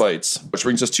 shark bites, which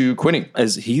brings us to Quinny.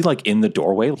 Is he in the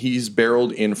doorway? He's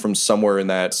barreled in from somewhere in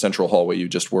that central hallway you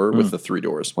just were with the 3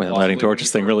 doors. Well, the lighting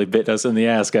torches thing really bit us in the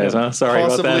ass, guys, huh? Sorry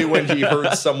Possibly about that. when he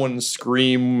heard someone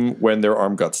scream when their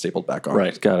arm got stapled back on.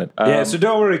 Right, got it. Yeah, so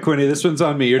don't worry, Quinny. This one's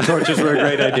on me. Your torches were a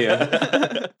great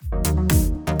idea.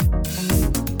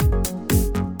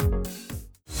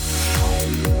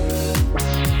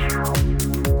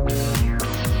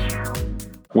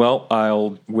 Well,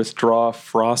 I'll withdraw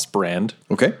Frostbrand.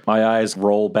 Okay. My eyes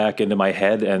roll back into my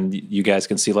head, and you guys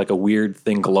can see a weird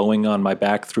thing glowing on my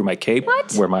back through my cape,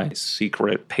 where my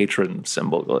secret patron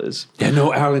symbol is. Yeah,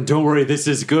 no, Alan, don't worry. This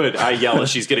is good. I yell as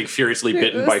she's getting furiously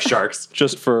bitten by sharks.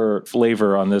 Just for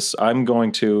flavor on this, I'm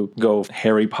going to go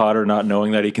Harry Potter, not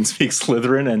knowing that he can speak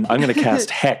Slytherin, and I'm going to cast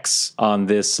Hex on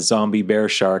this zombie bear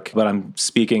shark, but I'm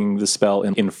speaking the spell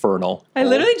in Infernal. I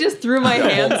literally just threw my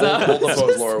hands up. Hold the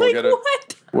pose, Laura. We'll get it.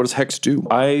 What? What does Hex do?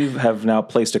 I have now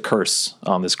placed a curse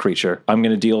on this creature. I'm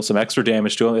going to deal some extra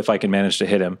damage to him if I can manage to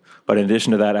hit him. But in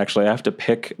addition to that, actually, I have to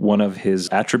pick one of his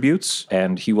attributes,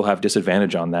 and he will have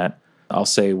disadvantage on that. I'll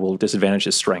say we'll disadvantage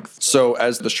his strength. So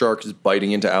as the shark is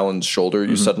biting into Alan's shoulder,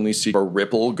 you suddenly see a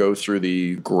ripple go through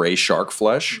the gray shark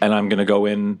flesh. And I'm going to go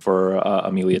in for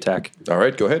a melee attack. All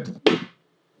right, go ahead.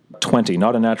 20,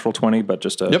 not a natural 20, but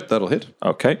just a... Yep, that'll hit.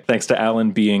 Okay. Thanks to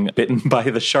Alan being bitten by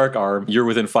the shark arm, you're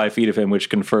within 5 feet of him, which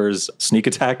confers sneak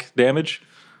attack damage.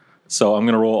 So I'm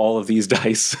going to roll all of these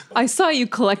dice. I saw you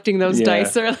collecting those Yeah.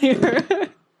 dice earlier.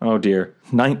 Oh dear.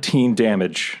 19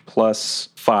 damage plus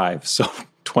 5, so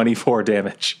 24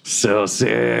 damage. So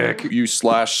sick. You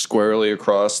slash squarely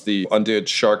across the undead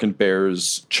shark and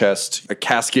bear's chest, a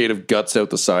cascade of guts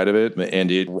out the side of it, and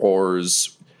it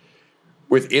roars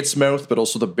with its mouth, but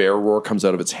also the bear roar comes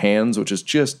out of its hands, which is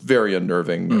just very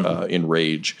unnerving in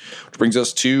rage. Which brings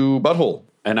us to Butthole.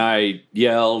 And I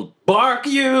yell, "Bark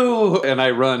you!" And I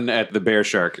run at the bear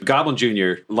shark. Goblin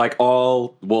Jr., like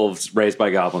all wolves raised by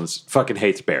goblins, fucking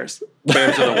hates bears.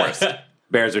 Bears are the worst.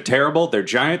 Bears are terrible. They're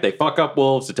giant. They fuck up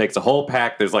wolves. It takes a whole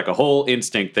pack. There's a whole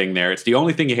instinct thing there. It's the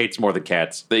only thing he hates more than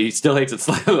cats. He still hates it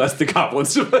slightly less than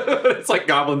goblins. It's like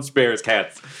goblins, bears,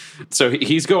 cats. So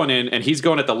he's going in, and he's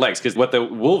going at the legs, because what the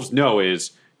wolves know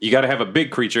is you got to have a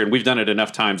big creature, and we've done it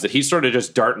enough times that he's sort of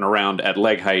just darting around at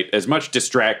leg height, as much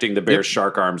distracting the bear's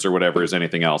shark arms or whatever as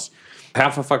anything else. How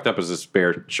fucked up is this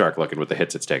bear shark looking with the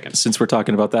hits it's taken? Since we're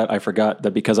talking about that, I forgot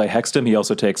that because I hexed him, he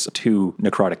also takes 2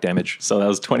 necrotic damage. So that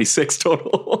was 26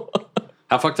 total.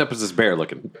 How fucked up is this bear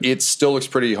looking? It still looks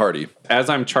pretty hardy. As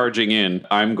I'm charging in,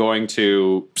 I'm going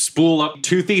to spool up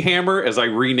Toothy Hammer, as I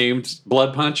renamed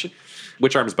Blood Punch.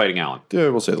 Which arm is biting Alan? Yeah,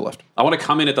 we'll say the left. I want to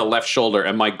come in at the left shoulder,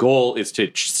 and my goal is to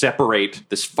separate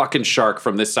this fucking shark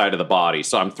from this side of the body.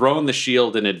 So I'm throwing the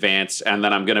shield in advance, and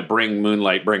then I'm going to bring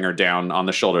Moonlight Bringer down on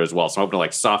the shoulder as well. So I'm hoping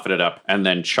to soften it up and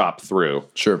then chop through.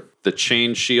 Sure. The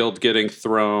chain shield getting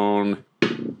thrown.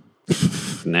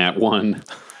 Nat 1.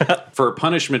 For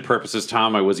punishment purposes,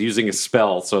 Tom, I was using a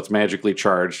spell, so it's magically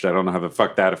charged. I don't know how the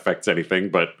fuck that affects anything,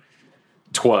 but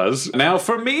 'twas. Now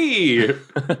for me!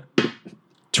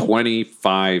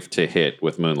 25 to hit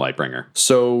with Moonlight Bringer.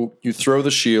 So you throw the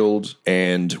shield,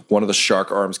 and one of the shark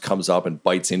arms comes up and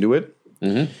bites into it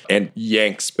and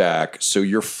yanks back. So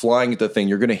you're flying at the thing.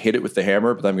 You're going to hit it with the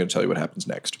hammer, but I'm going to tell you what happens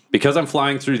next. Because I'm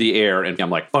flying through the air and I'm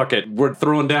like, fuck it, we're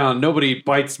throwing down. Nobody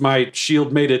bites my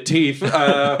shield made of teeth.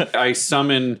 I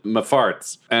summon my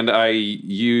farts, and I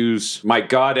use my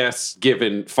goddess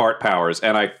given fart powers,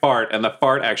 and I fart, and the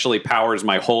fart actually powers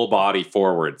my whole body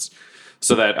forwards,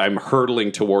 so that I'm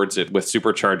hurtling towards it with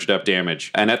supercharged up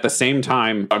damage. And at the same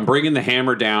time, I'm bringing the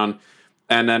hammer down,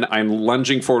 and then I'm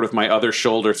lunging forward with my other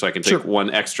shoulder so I can take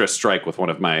one extra strike with one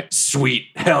of my sweet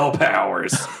hell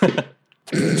powers.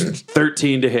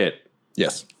 13 to hit.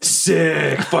 Yes.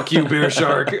 Sick. Fuck you, bear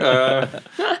shark.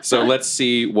 So let's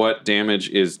see what damage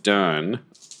is done.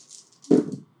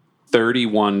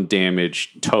 31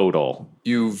 damage total.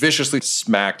 You viciously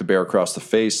smack the bear across the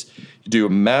face. You do a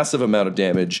massive amount of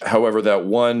damage. However, that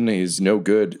one is no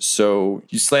good. So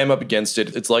you slam up against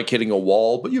it. It's like hitting a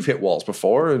wall, but you've hit walls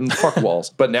before and fuck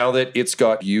walls. But now that it's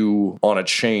got you on a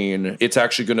chain, it's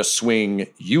actually going to swing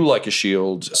you like a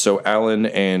shield. So Alan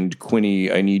and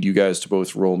Quinny, I need you guys to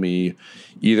both roll me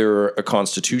either a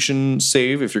Constitution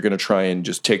save if you're going to try and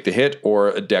just take the hit, or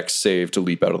a Dex save to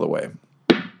leap out of the way.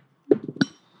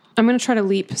 I'm going to try to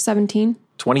leap 17.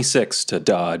 26 to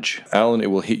dodge. Alan,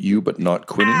 it will hit you, but not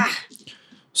Quinny.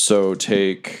 So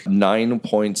take 9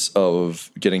 points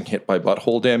of getting hit by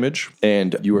butthole damage,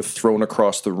 and you are thrown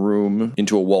across the room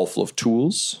into a wall full of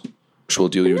tools, which will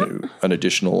deal you an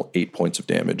additional 8 points of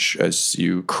damage as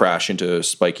you crash into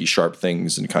spiky, sharp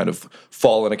things and kind of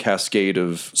fall in a cascade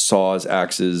of saws,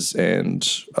 axes, and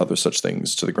other such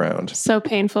things to the ground. So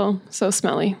painful. So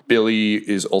smelly. Billy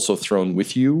is also thrown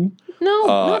with you. No,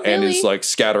 not and really. is like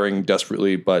scattering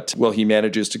desperately, but he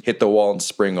manages to hit the wall and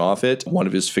spring off it. One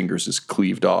of his fingers is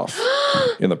cleaved off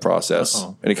in the process.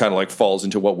 And he kind of like falls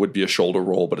into what would be a shoulder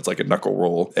roll, but it's like a knuckle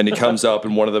roll. And he comes up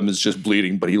and one of them is just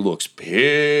bleeding, but he looks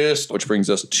pissed. Which brings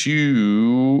us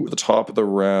to the top of the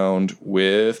round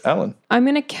with Alan. I'm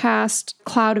going to cast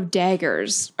Cloud of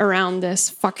Daggers around this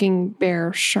fucking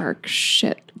bear shark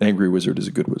shit. Angry Wizard is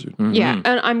a good wizard. Yeah,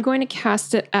 and I'm going to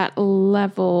cast it at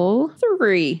level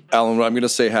 3. Alan, what I'm going to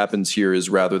say happens here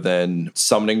is rather than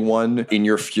summoning one, in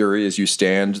your fury as you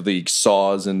stand, the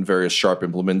saws and various sharp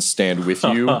implements stand with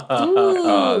you.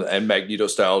 And Magneto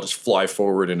style just fly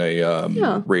forward in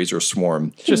a razor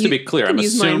swarm. Just to be clear, I'm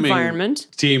use my assuming environment.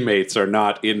 teammates are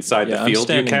not inside the field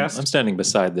you cast. I'm standing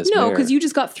beside this No, bear. because you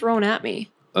just got thrown at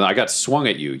me. And I got swung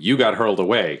at you. You got hurled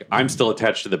away. I'm still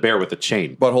attached to the bear with a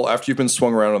chain. Butthole, after you've been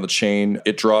swung around on the chain,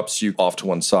 it drops you off to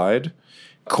one side.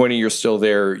 Quinny, you're still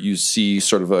there. You see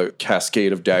sort of a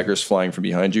cascade of daggers flying from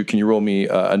behind you. Can you roll me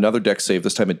another dex save,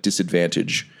 this time at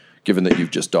disadvantage, given that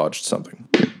you've just dodged something?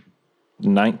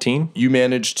 19. You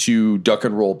managed to duck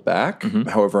and roll back.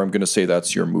 However, I'm going to say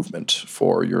that's your movement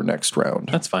for your next round.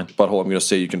 That's fine. Butthole, I'm going to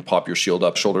say you can pop your shield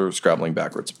up, shoulder scrabbling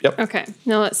backwards. Yep. Okay,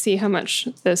 now let's see how much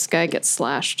this guy gets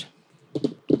slashed.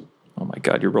 Oh my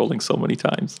god, you're rolling so many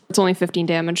times. It's only 15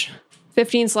 damage.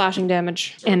 15 slashing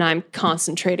damage. And I'm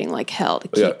concentrating like hell to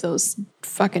keep those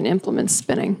fucking implements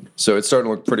spinning. So it's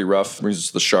starting to look pretty rough. Brings us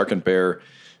to the shark and bear.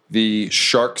 The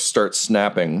shark starts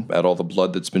snapping at all the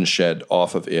blood that's been shed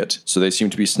off of it. So they seem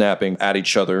to be snapping at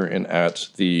each other and at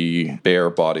the bear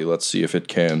body. Let's see if it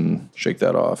can shake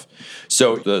that off.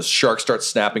 So the shark starts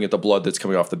snapping at the blood that's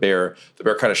coming off the bear. The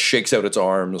bear kind of shakes out its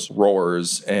arms,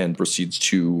 roars, and proceeds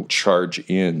to charge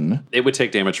in. It would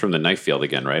take damage from the knife field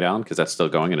again, right, Alan? Because that's still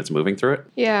going and it's moving through it.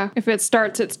 Yeah, if it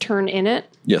starts its turn in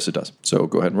it. Yes, it does. So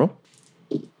go ahead and roll.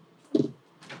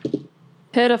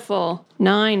 Pitiful.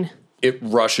 9. It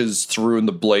rushes through, and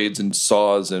the blades and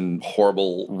saws and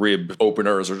horrible rib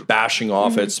openers are bashing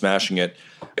off it, smashing it.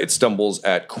 It stumbles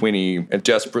at Quinny and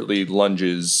desperately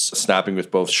lunges, snapping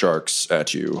with both sharks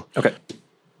at you. Okay.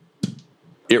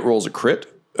 It rolls a crit,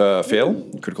 fail,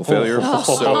 critical failure.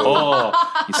 So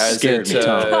You scared me,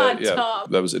 Tom. yeah,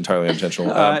 that was entirely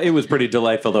unintentional. It was pretty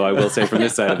delightful, though, I will say, from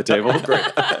this side of the table. Great.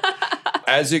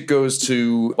 As it goes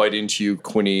to bite into you,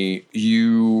 Quinny,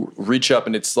 you reach up,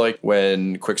 and it's like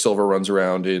when Quicksilver runs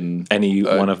around in Any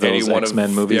one of those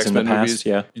X-Men movies in the X-Men past,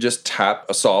 yeah. You just tap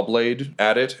a saw blade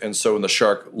at it, and so when the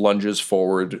shark lunges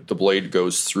forward, the blade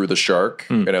goes through the shark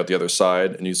and out the other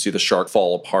side, and you see the shark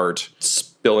fall apart,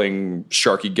 spilling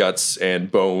sharky guts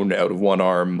and bone out of one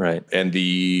arm. Right. And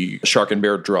the shark and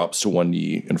bear drops to one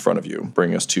knee in front of you,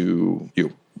 bringing us to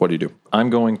you. What do you do?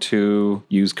 I'm going to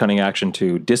use cunning action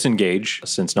to disengage,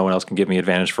 since no one else can give me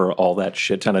advantage for all that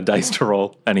shit ton of dice to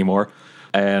roll anymore.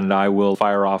 And I will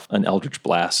fire off an Eldritch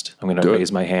Blast. I'm going to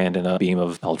raise my hand, and a beam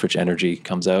of Eldritch energy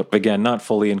comes out. Again, not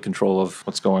fully in control of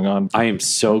what's going on. I am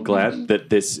so glad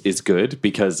that this is good,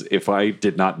 because if I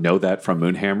did not know that from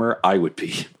Moonhammer, I would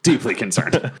be deeply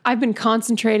concerned. I've been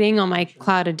concentrating on my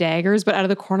Cloud of Daggers, but out of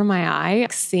the corner of my eye,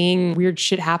 seeing weird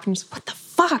shit happen. Just, what the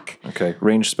fuck? Okay,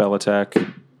 ranged spell attack.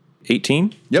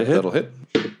 18? Yep, to hit? that'll hit.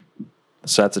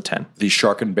 So that's a 10. The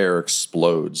shark and bear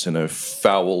explodes in a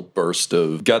foul burst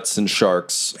of guts and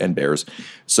sharks and bears.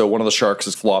 So one of the sharks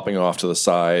is flopping off to the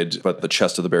side, but the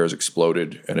chest of the bear is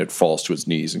exploded, and it falls to its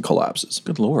knees and collapses.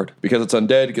 Good lord. Because it's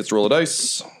undead, it gets to roll a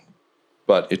dice,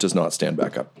 but it does not stand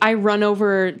back up. I run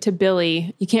over to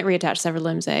Billy. You can't reattach severed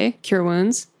limbs, eh? Cure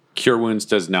wounds. Cure Wounds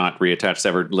does not reattach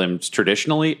severed limbs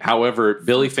traditionally. However,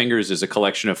 Billy Fingers is a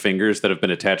collection of fingers that have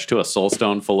been attached to a soul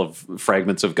stone full of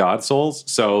fragments of God souls.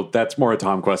 So that's more a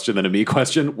Tom question than a me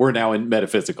question. We're now in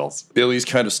metaphysicals. Billy's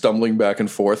kind of stumbling back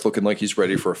and forth, looking like he's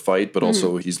ready for a fight, but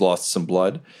also he's lost some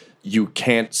blood. You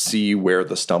can't see where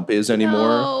the stump is anymore.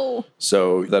 No.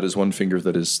 So that is one finger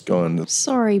that is gone.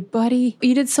 Sorry, buddy.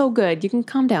 You did so good. You can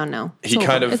calm down now.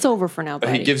 It's over for now,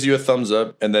 buddy. He gives you a thumbs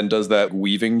up and then does that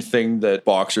weaving thing that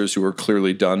boxers who are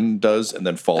clearly done does, and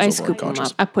then falls I over scoop him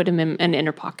unconscious. up. I put him in an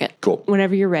inner pocket. Cool.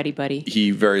 Whenever you're ready, buddy. He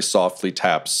very softly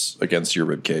taps against your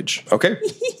rib cage. Okay.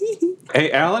 Hey,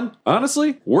 Alan,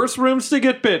 honestly, worse rooms to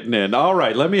get bitten in. All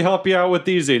right, let me help you out with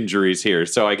these injuries here.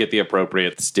 So I get the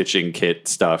appropriate stitching kit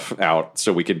stuff out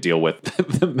so we can deal with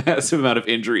the massive amount of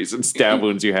injuries and stab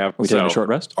wounds you have. We taking a short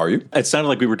rest? Are you? It sounded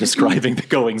like we were describing the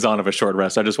goings on of a short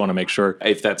rest. I just want to make sure.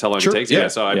 If that's how long Sure, it takes. yeah.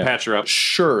 So I patch her up.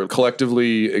 Sure.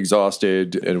 Collectively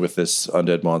exhausted and with this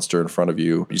undead monster in front of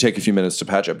you, you take a few minutes to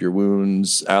patch up your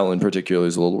wounds. Alan particularly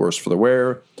is a little worse for the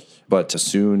wear. But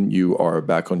soon you are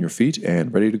back on your feet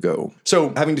and ready to go.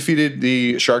 So, having defeated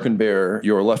the shark and bear,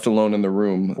 you're left alone in the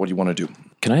room. What do you want to do?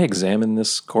 Can I examine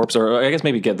this corpse? Or I guess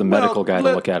maybe get the medical guy to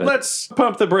look at it. Let's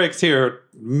pump the brakes here,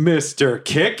 Mr.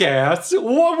 Kickass.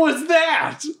 What was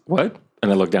that? What?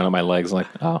 And I look down at my legs like,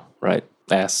 oh, right.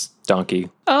 Ass, donkey.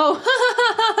 Oh.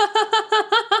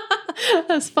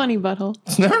 That's funny, butthole.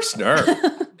 Snarf,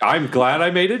 snarf. I'm glad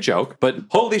I made a joke, but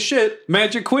holy shit,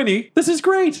 Magic Quinny, this is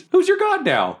great. Who's your god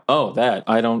now? Oh, that.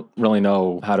 I don't really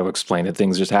know how to explain it.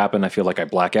 Things just happen. I feel like I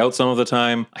black out some of the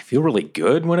time. I feel really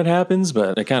good when it happens,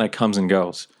 but it kind of comes and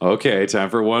goes. Okay, time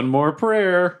for one more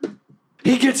prayer.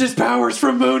 He gets his powers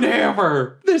from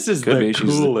Moonhammer. This is Could the be.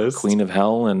 She's coolest. the queen of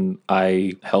hell, and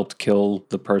I helped kill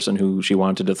the person who she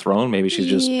wanted to dethrone. Maybe she's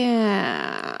just...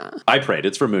 Yeah. I prayed.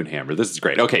 It's from Moonhammer. This is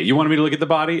great. Okay, you wanted me to look at the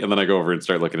body, and then I go over and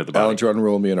start looking at the body. Alan, do you want to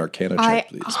roll me an Arcana check, I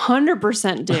please?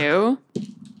 100% do.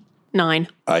 9.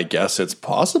 I guess it's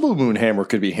possible Moonhammer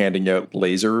could be handing out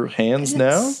laser hands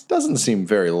now. Doesn't seem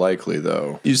very likely,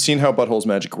 though. You've seen how Butthole's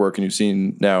magic work, and you've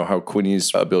seen now how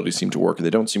Quinny's abilities seem to work, and they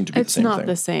don't seem to be the It's same not thing.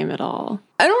 the same at all.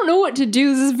 I don't know what to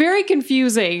do. This is very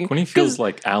confusing. When he feels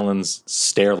like Alan's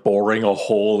stare boring a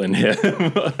hole in him,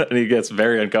 and he gets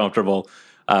very uncomfortable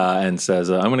and says,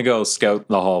 I'm going to go scout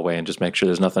the hallway and just make sure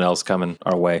there's nothing else coming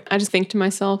our way. I just think to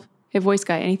myself, hey, voice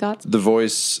guy, any thoughts? The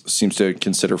voice seems to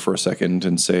consider for a second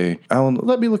and say, Alan,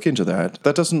 let me look into that.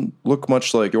 That doesn't look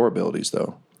much like your abilities,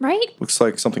 though. Right? Looks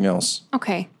like something else.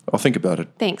 Okay. I'll think about it.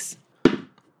 Thanks.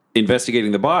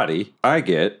 Investigating the body, I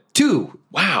get 2.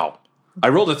 Wow. I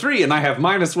rolled a 3, and I have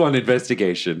 -1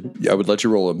 investigation. Yeah, I would let you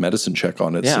roll a medicine check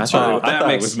on it. Yeah, I since thought, you're- I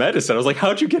thought it was medicine. I was like,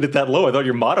 how'd you get it that low? I thought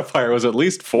your modifier was at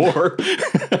least 4.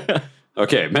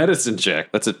 Okay, medicine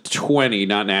check. That's a 20,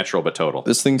 not natural, but total.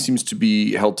 This thing seems to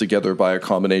be held together by a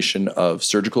combination of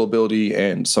surgical ability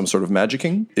and some sort of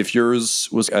magicking. If yours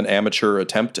was an amateur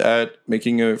attempt at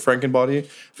making a Frankenbody,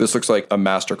 this looks like a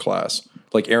master class.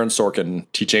 Like Aaron Sorkin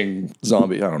teaching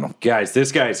zombie, I don't know. Guys,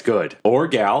 this guy's good. Or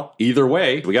gal. Either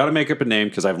way, we got to make up a name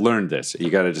because I've learned this. You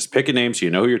got to just pick a name so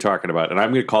you know who you're talking about. And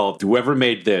I'm going to call whoever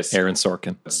made this Aaron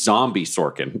Sorkin. Zombie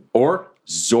Sorkin or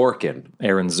Zorkin.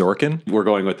 Aaron Zorkin? We're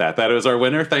going with that. That was our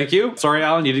winner. Thank you. Sorry,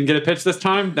 Alan, you didn't get a pitch this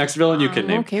time. Next villain you can I'm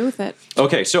name. okay with it.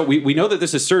 Okay, so we know that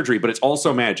this is surgery, but it's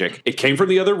also magic. It came from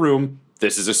the other room.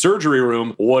 This is a surgery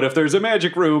room. What if there's a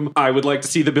magic room? I would like to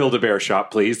see the Build-A-Bear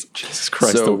shop, please. Jesus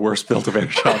Christ, So- the worst Build-A-Bear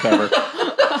shop ever.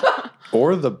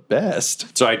 Or the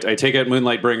best. So I take out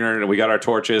Moonlight Bringer, and we got our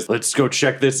torches. Let's go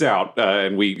check this out.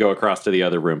 And we go across to the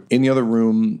other room. In the other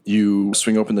room, you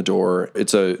swing open the door.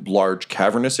 It's a large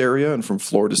cavernous area, and from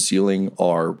floor to ceiling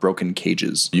are broken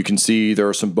cages. You can see there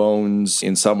are some bones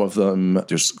in some of them.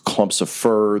 There's clumps of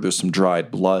fur. There's some dried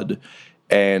blood.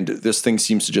 And this thing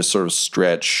seems to just sort of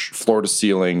stretch floor to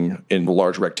ceiling in a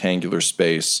large rectangular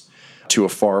space to a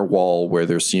far wall where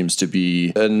there seems to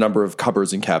be a number of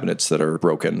cupboards and cabinets that are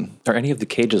broken. Are any of the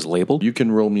cages labeled? You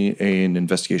can roll me an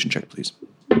investigation check, please.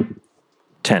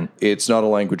 10. It's not a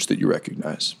language that you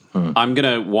recognize. I'm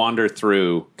going to wander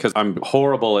through, because I'm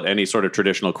horrible at any sort of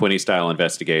traditional Quinny-style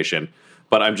investigation,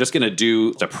 but I'm just going to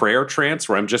do a prayer trance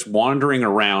where I'm just wandering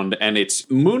around, and it's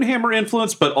Moonhammer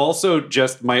influence, but also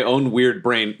just my own weird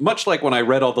brain, much like when I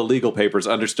read all the legal papers,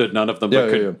 understood none of them, but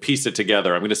could piece it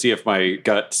together. I'm going to see if my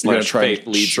gut You're going to / try faith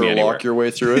and leads me anywhere. Sherlock your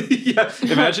way through it? Yeah,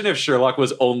 imagine if Sherlock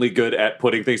was only good at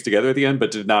putting things together at the end,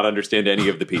 but did not understand any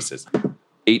of the pieces.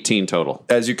 18 total.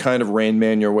 As you kind of Rain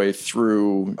Man your way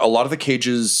through, a lot of the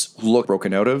cages look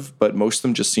broken out of, but most of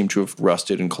them just seem to have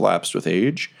rusted and collapsed with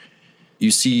age.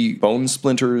 You see bone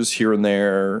splinters here and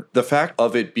there. The fact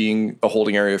of it being a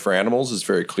holding area for animals is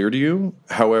very clear to you.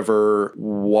 However,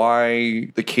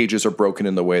 why the cages are broken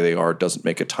in the way they are doesn't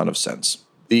make a ton of sense.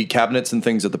 The cabinets and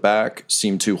things at the back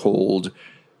seem to hold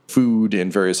food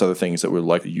and various other things that were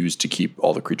likely used to keep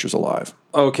all the creatures alive.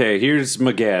 Okay, here's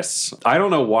my guess. I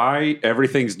don't know why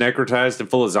everything's necrotized and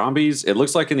full of zombies. It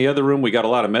looks like in the other room we got a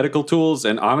lot of medical tools,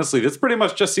 and honestly, this pretty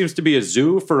much just seems to be a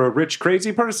zoo for a rich,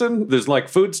 crazy person. There's like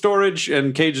food storage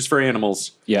and cages for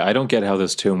animals. Yeah, I don't get how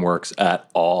this tomb works at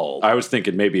all. I was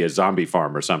thinking maybe a zombie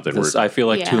farm or something. I feel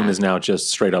like Yeah. tomb is now just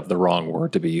straight up the wrong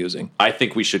word to be using. I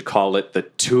think we should call it the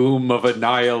Tomb of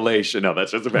Annihilation. No,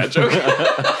 that's just a bad joke.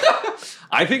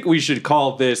 I think we should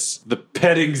call this the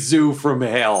petting zoo from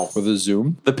hell. With a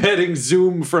zoom? The petting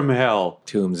zoom from hell.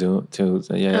 Tomb,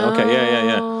 yeah, okay,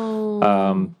 yeah.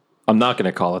 I'm not going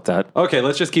to call it that. Okay,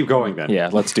 let's just keep going then. Yeah,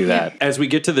 let's do that. As we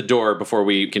get to the door, before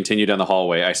we continue down the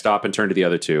hallway, I stop and turn to the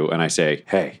other two, and I say,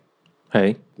 hey,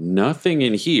 Hey, nothing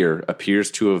in here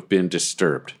appears to have been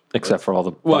disturbed. except for all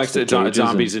the Well, busted except cages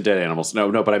zombies and dead animals. No,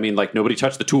 but I mean, like, nobody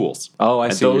touched the tools. Oh, I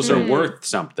and see what those you're are saying. worth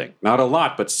something. Not a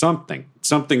lot, but something.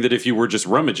 Something that if you were just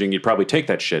rummaging, you'd probably take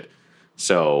that shit.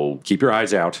 So keep your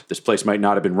eyes out. This place might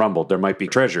not have been rumbled. There might be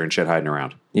treasure and shit hiding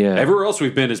around. Yeah. Everywhere else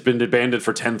we've been has been abandoned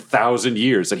for 10,000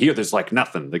 years. And here there's like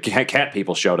nothing. The cat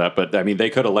people showed up, but I mean, they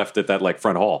could have left at that like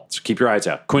front hall. So keep your eyes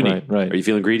out. Quinny, Right. are you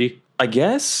feeling greedy? I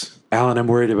guess. Alan, I'm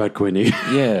worried about Quinny.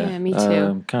 Yeah. Yeah, me too.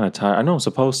 I'm kind of tired. I know I'm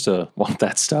supposed to want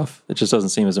that stuff. It just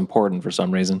doesn't seem as important for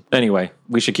some reason. Anyway,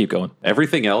 we should keep going.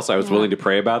 Everything else I was willing to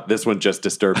pray about. This one just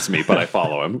disturbs me, but I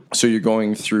follow him. So you're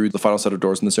going through the final set of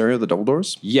doors in this area, the double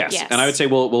doors? Yes. Yes. And I would say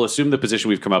we'll assume the position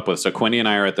we've come up with. So Quinny and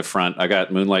I are at the front. I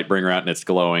got Moonlight Bringer out and it's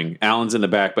glowing. Alan's in the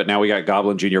back, but now we got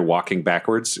Goblin Jr. walking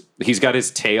backwards. He's got his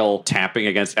tail tapping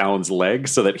against Alan's leg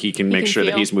so that he can make can sure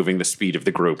that feel. he's moving the speed of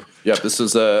the group. Yep, this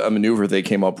is a maneuver they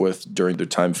came up with during their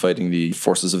time fighting the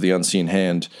forces of the unseen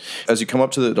hand. As you come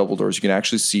up to the double doors, you can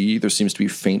actually see there seems to be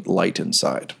faint light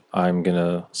inside. I'm going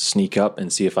to sneak up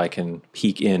and see if I can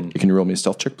peek in. Can you roll me a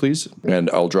stealth check, please?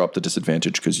 And I'll drop the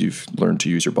disadvantage because you've learned to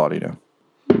use your body now.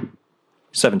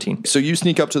 17. So you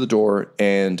sneak up to the door,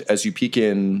 and as you peek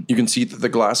in, you can see that the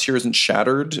glass here isn't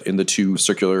shattered in the two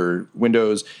circular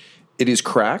windows. It is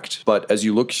cracked, but as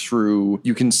you look through,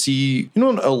 you can see,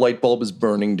 when a light bulb is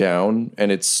burning down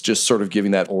and it's just sort of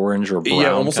giving that Orange or brown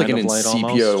almost like kind an of light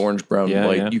sepia almost. orange-brown Yeah,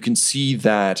 light. yeah. You can see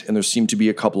that, and there seem to be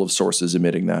a couple of sources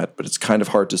emitting that, but it's kind of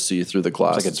hard to see through the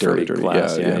glass. Like a It's very dirty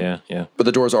glass. Yeah. Yeah. But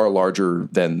the doors are larger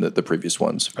than the previous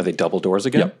ones. Are they double doors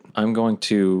again? Yep. I'm going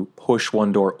to push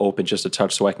one door open just a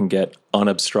touch so I can get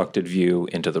unobstructed view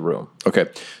into the room. Okay,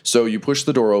 so you push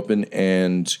the door open,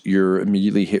 and you're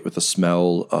immediately hit with the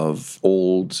smell of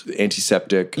old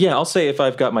antiseptic. Yeah, I'll say if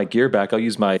I've got my gear back, I'll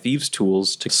use my thieves'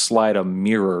 tools to slide a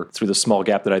mirror through the small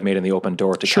gap that I've made in the open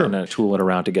door to kind of tool it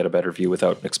around to get a better view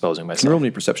without exposing Can you myself. roll me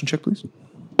a perception check, please?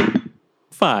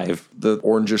 5. The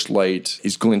orangish light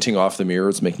is glinting off the mirror.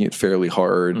 It's making it fairly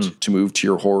hard to move. To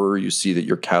your horror, you see that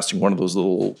you're casting one of those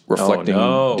little reflecting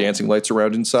no. dancing lights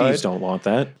around inside. Thieves don't want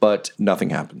that. But nothing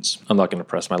happens. I'm not going to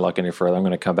press my luck any further. I'm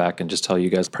going to come back and just tell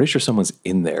you guys, pretty sure someone's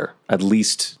in there. At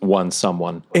least one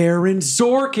someone. Aaron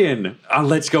Zorkin!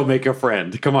 Let's go make a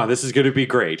friend. Come on, this is going to be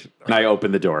great. And I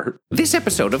open the door. This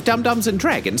episode of Dum Dums and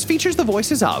Dragons features the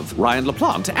voices of Ryan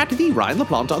LaPlante at the Ryan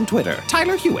LaPlante on Twitter,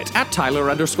 Tyler Hewitt at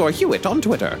Tyler_Hewitt on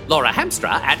Twitter, Laura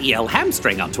Hamstra at EL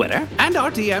Hamstring on Twitter, and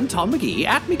our DM Tom McGee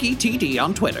at McGeeTD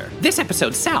on Twitter. This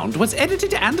episode's sound was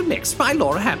edited and mixed by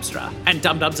Laura Hamstra, and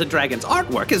Dum Dums and Dragons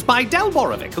artwork is by Del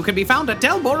Borovic, who can be found at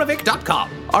delborovic.com.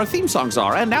 Our theme songs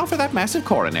are And Now for That Massive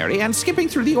Coronary and Skipping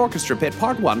Through the Orchestra Pit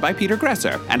Part 1 by Peter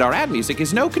Gresser, and our ad music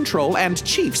is No Control and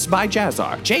Chiefs by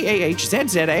Jazzar,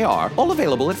 JAHZZAR, all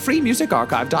available at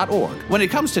freemusicarchive.org. When it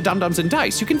comes to Dum Dums and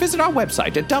Dice, you can visit our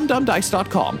website at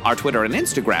dumdumdice.com. Our Twitter and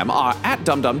Instagram are at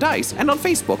dumdumdice, and on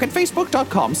Facebook at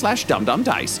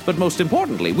facebook.com/dumdumdice. But most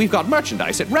importantly, we've got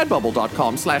merchandise at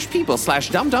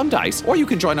redbubble.com/people/dumdumdice, or you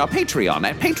can join our Patreon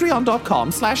at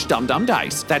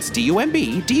patreon.com/dumdumdice. That's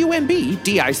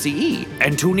DUMBDUMBDICE.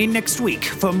 And tune in next week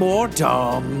for more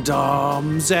Dum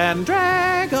Dums and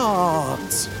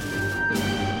Dragons.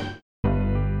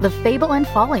 The Fable and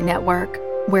Folly Network,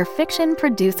 where fiction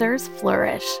producers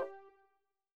flourish.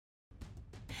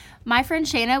 My friend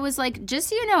Shayna was like, just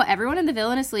so you know, everyone in the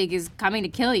Villainous League is coming to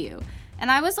kill you. And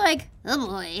I was like, oh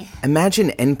boy.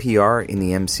 Imagine NPR in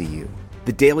the MCU,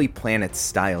 the Daily Planet's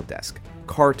style desk,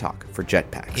 car talk for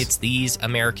jetpacks. It's these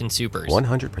American supers.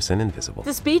 100% invisible.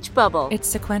 The speech bubble. It's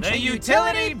sequential. The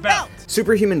utility belt.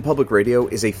 Superhuman Public Radio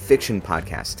is a fiction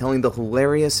podcast telling the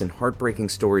hilarious and heartbreaking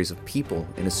stories of people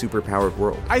in a superpowered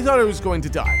world. I thought I was going to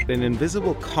die. An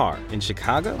invisible car in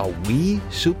Chicago? Are we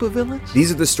supervillains?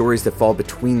 These are the stories that fall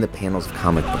between the panels of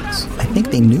comic books. I think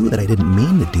they knew that I didn't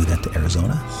mean to do that to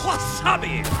Arizona.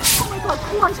 Wasabi! Oh my God,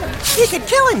 Quantum! He could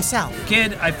kill himself.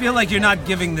 Kid, I feel like you're not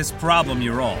giving this problem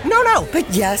your all. No. But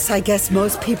yes, I guess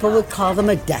most people would call them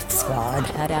a death squad.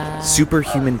 Ta-da.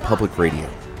 Superhuman Public Radio.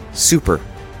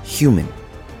 Superhuman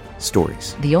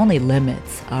stories. The only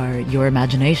limits are your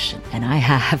imagination, and I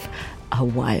have a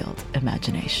wild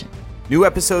imagination. New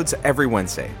episodes every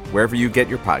Wednesday, wherever you get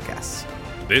your podcasts.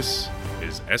 This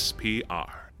is SPR.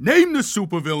 Name the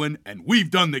supervillain, and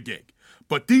we've done the gig.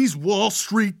 But these Wall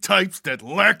Street types that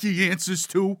lack the answers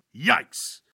to, yikes.